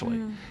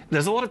substantially.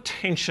 There's a lot of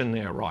tension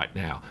there right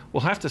now.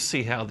 We'll have to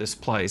see how this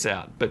plays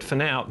out. But for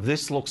now,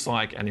 this looks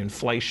like an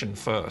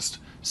inflation-first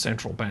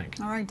central bank.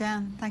 All right,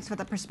 Dan, thanks for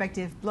that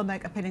perspective.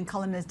 Bloomberg opinion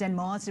columnist Dan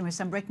Marsden with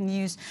some breaking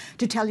news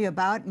to tell you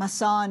about.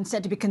 Masan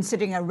said to be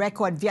considering a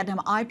record Vietnam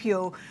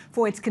IPO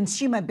for its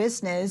consumer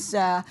business.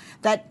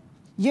 That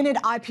unit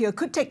IPO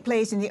could take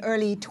place in the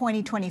early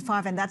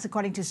 2025, and that's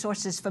according to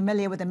sources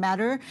familiar with the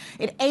matter.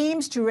 It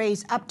aims to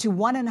raise up to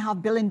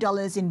 $1.5 billion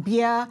in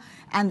beer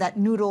and that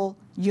noodle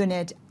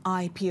unit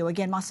IPO.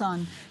 Again,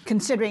 Masan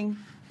considering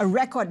a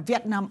record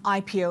Vietnam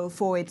IPO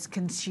for its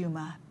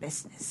consumer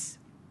business.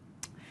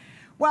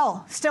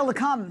 Well, still to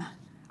come,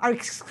 our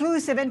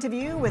exclusive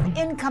interview with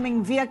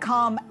incoming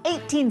Viacom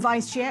 18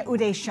 Vice Chair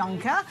Uday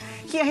Shankar.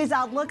 Hear his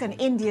outlook on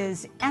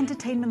India's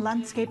entertainment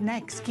landscape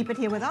next. Keep it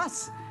here with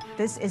us.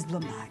 This is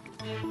Bloomberg.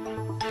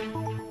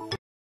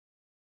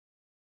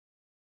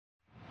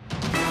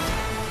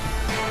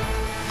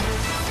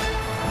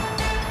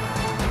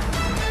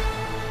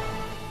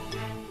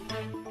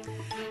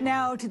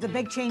 Now to the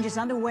big changes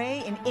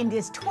underway in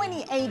India's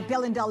 $28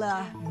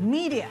 billion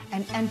media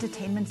and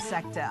entertainment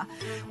sector.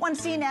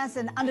 Once seen as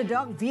an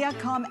underdog,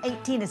 Viacom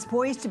 18 is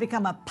poised to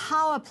become a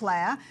power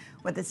player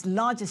with its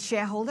largest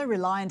shareholder,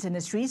 Reliance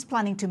Industries,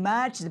 planning to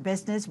merge the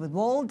business with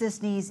Walt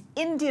Disney's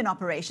Indian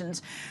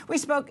operations. We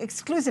spoke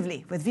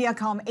exclusively with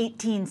Viacom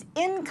 18's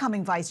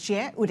incoming Vice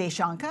Chair, Uday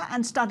Shankar,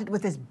 and started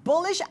with his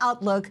bullish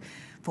outlook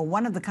for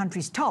one of the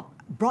country's top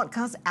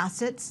broadcast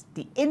assets,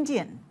 the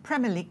Indian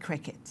Premier League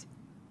cricket.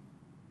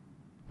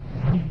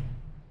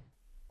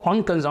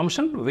 On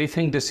consumption, we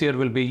think this year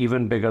will be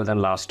even bigger than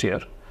last year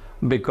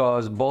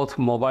because both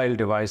mobile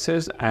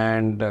devices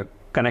and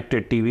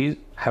connected TVs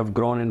have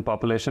grown in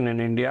population in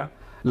India.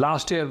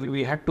 Last year,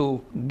 we had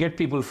to get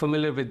people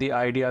familiar with the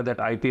idea that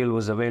IPL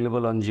was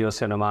available on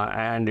JioCinema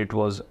and it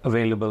was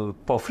available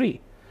for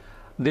free.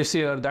 This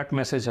year, that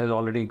message has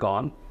already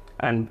gone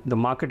and the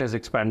market has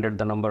expanded,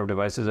 the number of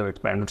devices have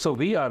expanded. So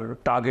we are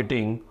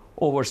targeting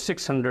over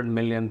 600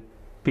 million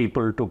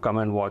people to come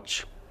and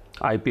watch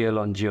IPL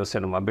on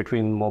JioCinema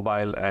between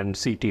mobile and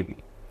CTV.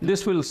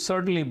 This will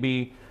certainly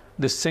be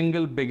the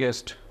single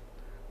biggest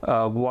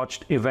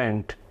watched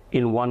event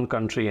in one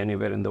country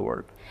anywhere in the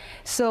world.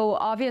 So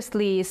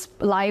obviously,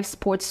 live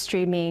sports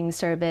streaming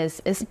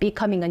service is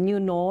becoming a new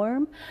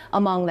norm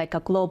among like a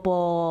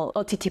global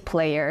OTT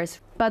players.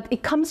 But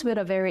it comes with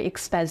a very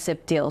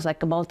expensive deals,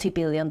 like a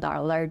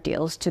multi-billion-dollar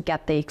deals to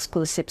get the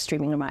exclusive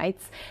streaming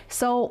rights.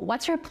 So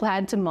what's your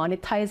plan to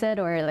monetize it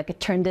or like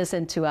turn this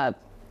into a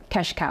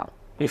cash cow?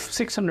 If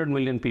 600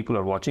 million people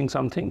are watching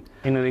something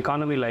in an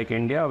economy like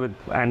India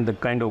and the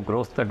kind of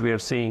growth that we are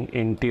seeing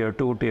in tier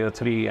 2, tier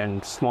 3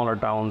 and smaller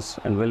towns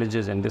and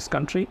villages in this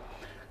country,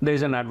 there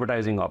is an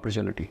advertising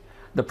opportunity.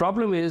 The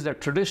problem is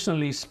that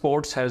traditionally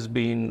sports has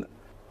been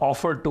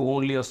offered to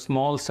only a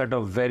small set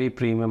of very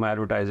premium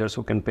advertisers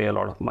who can pay a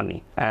lot of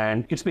money.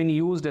 And it's been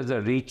used as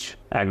a reach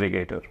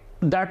aggregator.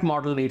 That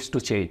model needs to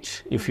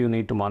change if you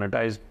need to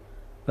monetize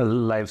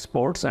live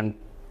sports and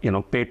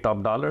pay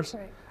top dollars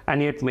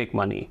and yet make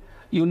money.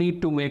 You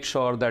need to make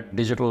sure that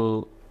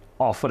digital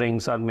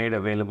offerings are made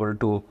available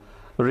to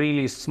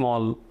really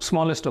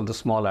smallest of the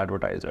small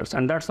advertisers.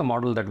 And that's the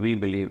model that we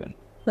believe in.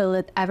 Will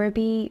it ever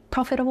be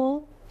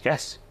profitable?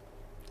 Yes.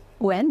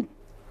 When?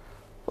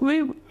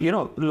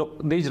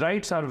 Look, these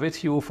rights are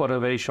with you for a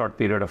very short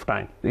period of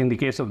time. In the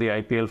case of the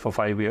IPL for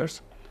 5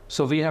 years.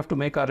 So we have to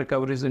make our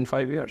recoveries in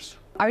 5 years.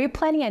 Are you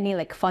planning any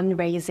like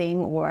fundraising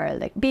or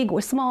like big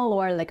or small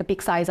or like a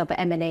big size of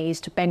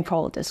M&As to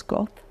bankroll this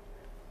growth?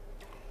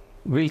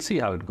 We'll see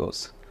how it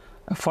goes.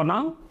 For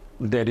now,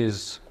 there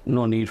is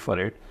no need for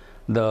it.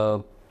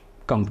 The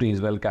company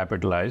is well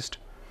capitalized.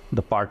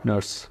 The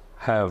partners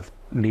have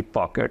deep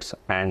pockets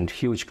and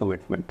huge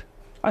commitment.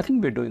 I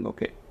think we're doing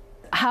okay.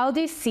 How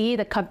do you see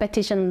the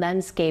competition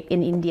landscape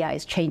in India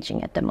is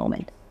changing at the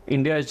moment?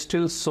 India is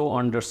still so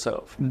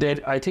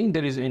underserved. I think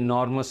there is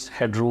enormous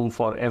headroom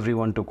for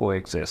everyone to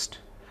coexist.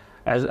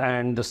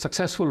 And the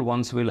successful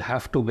ones will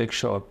have to make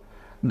sure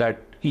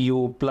that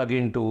you plug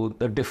into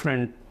the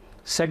different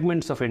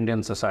segments of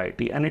Indian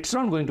society. And it's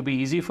not going to be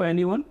easy for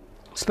anyone,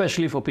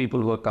 especially for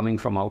people who are coming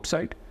from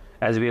outside.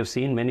 As we have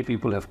seen, many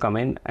people have come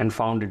in and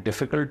found it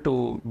difficult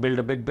to build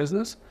a big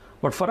business.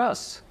 But for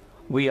us,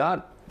 we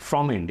are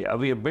from India.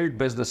 We have built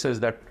businesses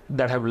that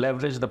have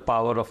leveraged the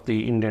power of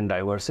the Indian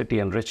diversity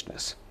and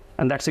richness.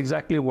 And that's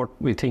exactly what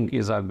we think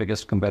is our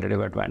biggest competitive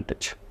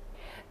advantage.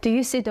 Do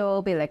you see there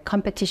will be like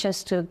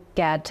competitions to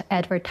get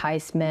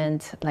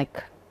advertisement,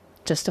 like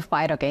just to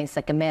fight against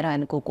like Meta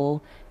and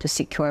Google to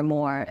secure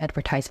more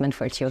advertisement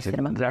for Jio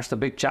Cinema? That's the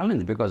big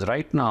challenge, because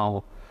right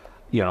now,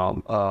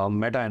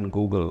 Meta and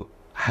Google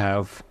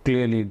have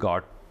clearly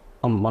got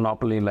a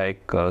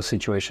monopoly-like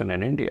situation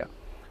in India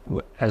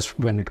as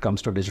when it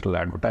comes to digital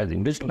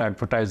advertising. Digital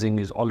advertising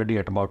is already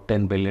at about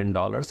 $10 billion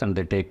and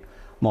they take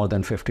more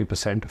than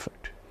 50% of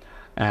it.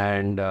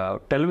 And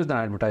television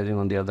advertising,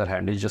 on the other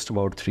hand, is just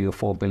about 3 or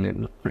 4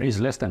 billion,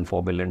 is less than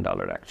 $4 billion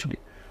actually.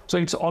 So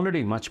it's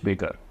already much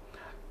bigger.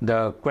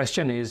 The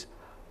question is,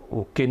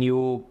 can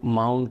you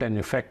mount an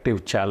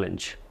effective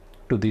challenge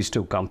to these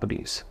two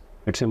companies?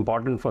 It's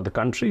important for the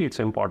country,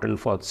 it's important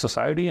for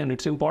society, and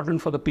it's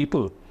important for the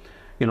people,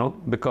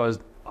 because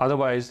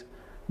otherwise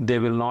they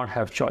will not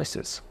have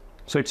choices.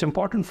 So it's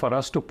important for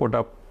us to put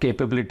up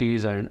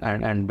capabilities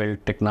and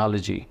build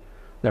technology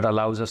that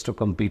allows us to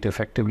compete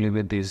effectively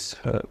with these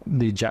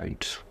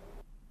giants.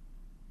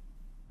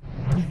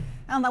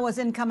 And that was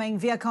incoming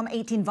Viacom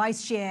 18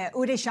 Vice Chair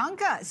Uday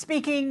Shankar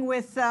speaking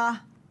with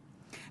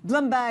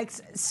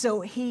Bloomberg's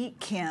So-hee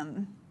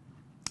Kim.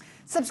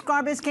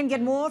 Subscribers can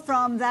get more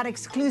from that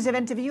exclusive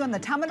interview on the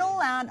terminal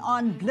and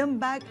on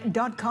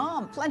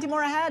Bloomberg.com. Plenty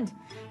more ahead.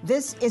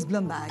 This is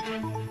Bloomberg.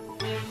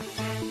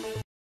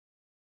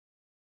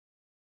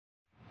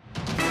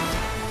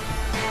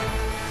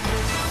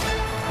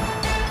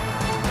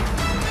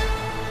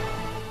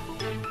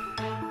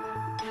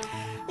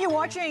 You're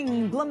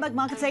watching Bloomberg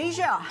Markets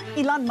Asia.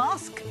 Elon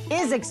Musk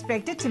is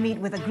expected to meet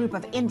with a group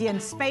of Indian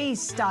space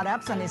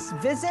startups on his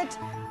visit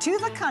to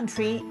the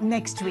country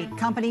next week.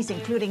 Companies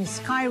including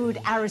Skyroot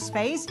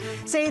Aerospace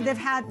say they've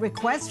had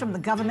requests from the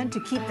government to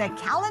keep their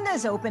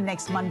calendars open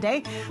next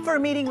Monday for a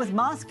meeting with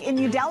Musk in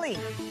New Delhi.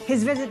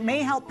 His visit may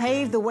help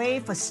pave the way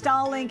for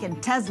Starlink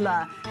and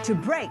Tesla to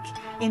break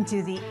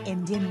into the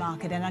Indian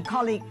market. And our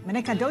colleague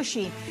Manika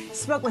Doshi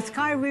spoke with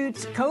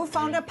Skyroot's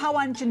co-founder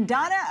Pawan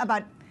Chandana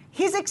about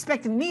his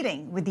expected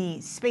meeting with the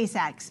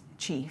SpaceX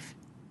chief.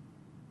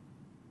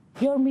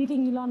 You're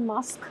meeting Elon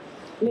Musk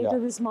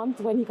later this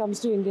month when he comes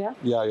to India.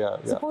 Yeah.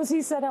 Suppose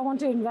he said, I want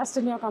to invest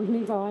in your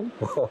company, Pawan.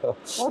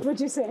 What would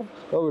you say?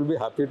 Oh, we'll be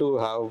happy to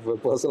have a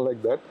person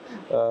like that,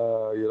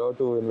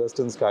 to invest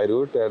in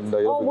Skyroot. And,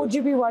 or would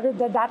you be worried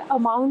that that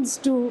amounts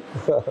to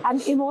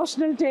an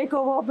emotional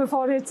takeover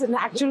before it's an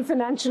actual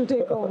financial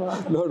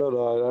takeover?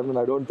 No. I mean,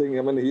 I don't think,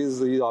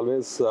 he's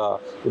always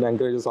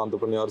encourages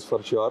entrepreneurs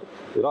for sure.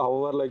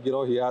 However,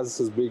 he has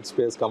his big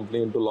space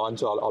company into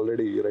launch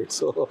already, right?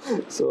 So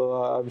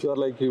I'm sure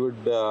he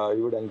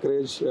would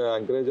encourage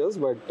us,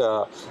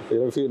 but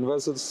if he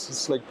invests,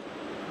 it's like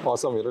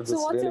awesome. So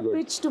what's your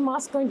pitch to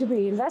Musk going to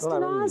be? Invest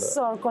in us,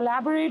 or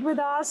collaborate with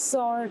us,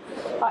 or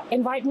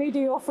invite me to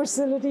your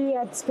facility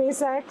at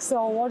SpaceX,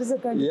 or what is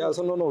it going to be? Yeah,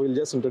 so no, we'll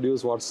just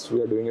introduce what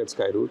we are doing at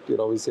Skyroot.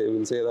 We'll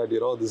say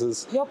that, this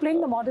is... You're playing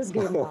the modest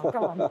game now,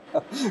 come on.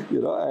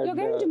 You're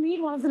going to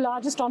meet one of the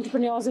largest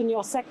entrepreneurs in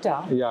your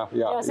sector.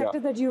 Your sector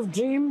that you've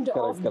dreamed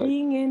of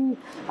being in,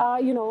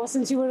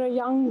 since you were a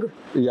young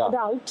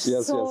adult.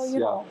 Yes,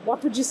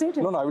 what would you say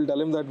to him? No, I will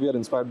tell him that we are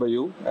inspired by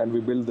you, and we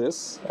built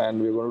this,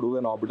 and we're going to do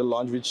an orbital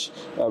launch,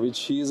 which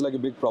he is like a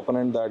big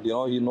proponent that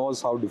he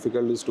knows how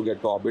difficult it is to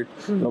get to orbit.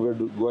 We're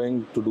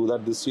going to do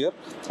that this year,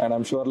 and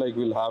I'm sure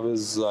we'll have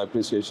his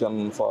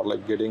appreciation for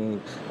getting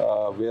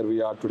where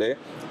we are today.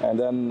 And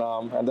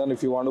then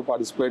if you want to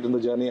participate in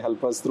the journey,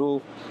 help us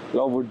through.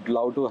 Would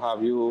love to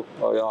have you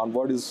on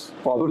board. Is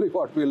probably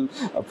what we'll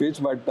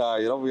pitch, but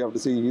we have to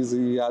see.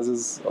 He has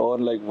his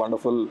own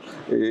wonderful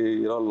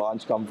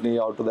launch company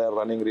out there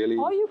running really.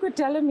 Or you could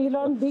tell him,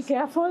 Elon, be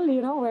careful.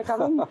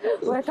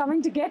 We're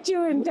coming to get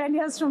you in 10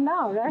 years from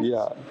now, right?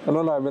 Yeah.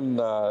 No, I mean,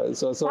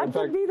 so that in fact,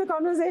 could be the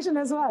conversation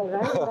as well,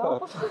 right? You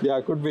know?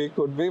 Yeah, could be,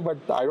 but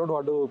I don't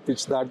want to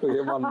pitch that to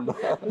him on.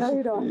 No,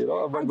 you don't. You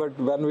know, but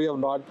when we have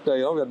not,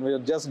 when we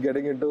are just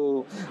getting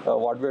into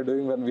what we are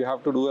doing, when we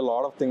have to do a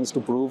lot of things to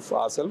prove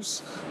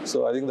ourselves.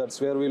 So I think that's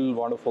where we'll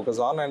want to focus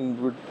on, and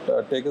would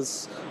take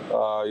his,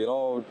 what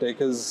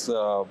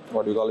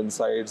we call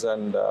insights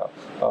and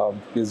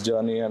his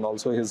journey, and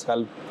also his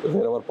help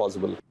wherever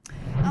possible.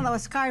 And that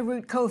was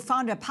Skyroot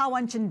co-founder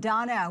Pawan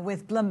Chandana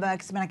with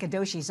Bloomberg's Menaka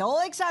Doshi. So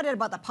all excited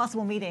about the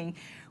possible meeting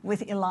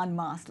with Elon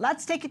Musk.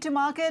 Let's take it to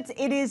markets.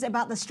 It is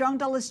about the strong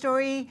dollar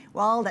story.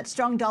 Well, that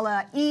strong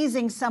dollar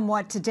easing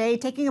somewhat today,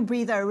 taking a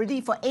breather already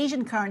for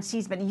Asian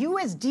currencies, but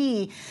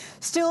USD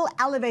still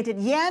elevated.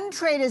 Yen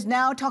traders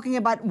now talking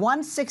about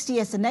 160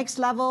 as the next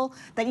level.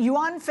 That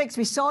yuan fix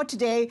we saw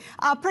today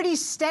are pretty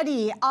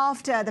steady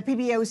after the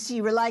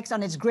PBOC relaxed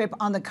on its grip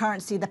on the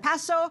currency. The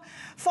peso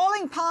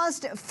falling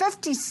past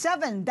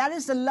 57. That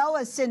is the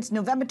lowest since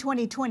November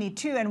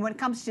 2022. And when it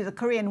comes to the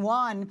Korean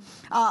won,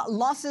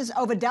 losses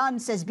overdone,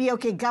 says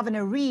BOK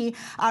Governor Ree.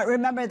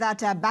 Remember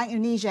that Bank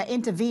Indonesia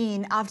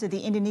intervened after the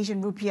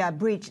Indonesian rupiah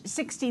breached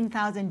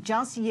 16,000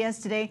 just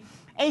yesterday.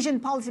 Asian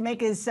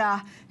policymakers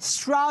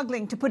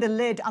struggling to put a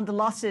lid on the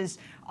losses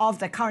of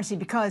the currency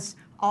because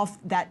of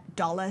that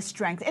dollar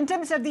strength. In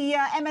terms of the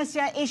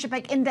MSCI Asia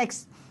Pac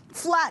Index,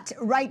 flat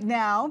right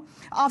now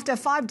after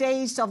 5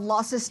 days of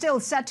losses, still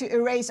set to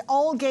erase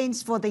all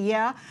gains for the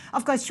year.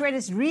 Of course,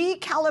 traders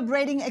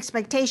recalibrating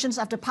expectations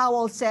after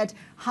Powell said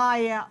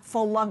higher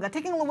for longer.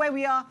 Taking a look where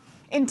we are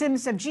in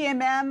terms of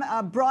GMM,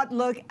 a broad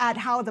look at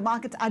how the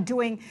markets are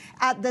doing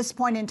at this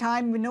point in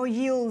time. We know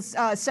yields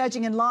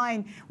surging in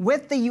line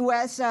with the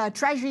U.S.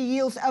 Treasury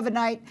yields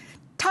overnight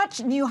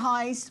touch new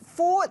highs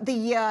for the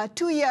year.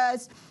 2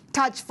 years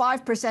touch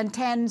 5%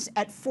 tens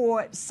at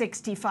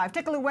 465.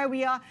 Take a look where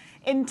we are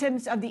in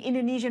terms of the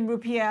Indonesian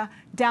rupiah,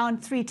 down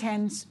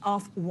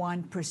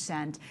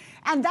 0.3%.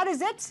 And that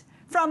is it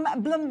from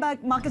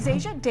Bloomberg Markets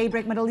Asia.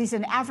 Daybreak Middle East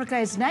and Africa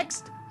is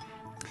next.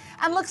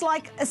 And looks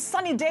like a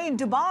sunny day in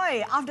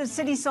Dubai after the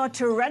city saw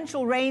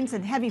torrential rains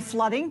and heavy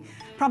flooding,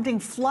 prompting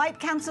flight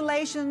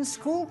cancellations,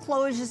 school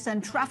closures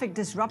and traffic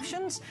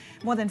disruptions.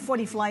 More than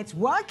 40 flights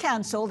were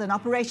cancelled and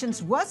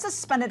operations were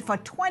suspended for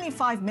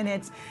 25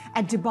 minutes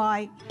at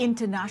Dubai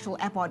International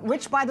Airport,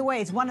 which, by the way,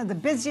 is one of the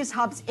busiest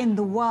hubs in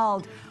the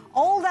world.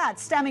 All that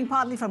stemming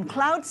partly from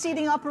cloud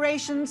seeding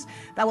operations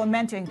that were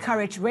meant to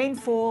encourage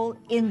rainfall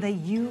in the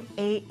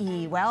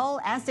UAE. Well,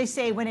 as they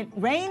say, when it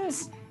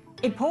rains,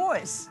 it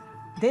pours.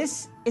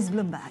 This is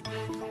Bloomberg.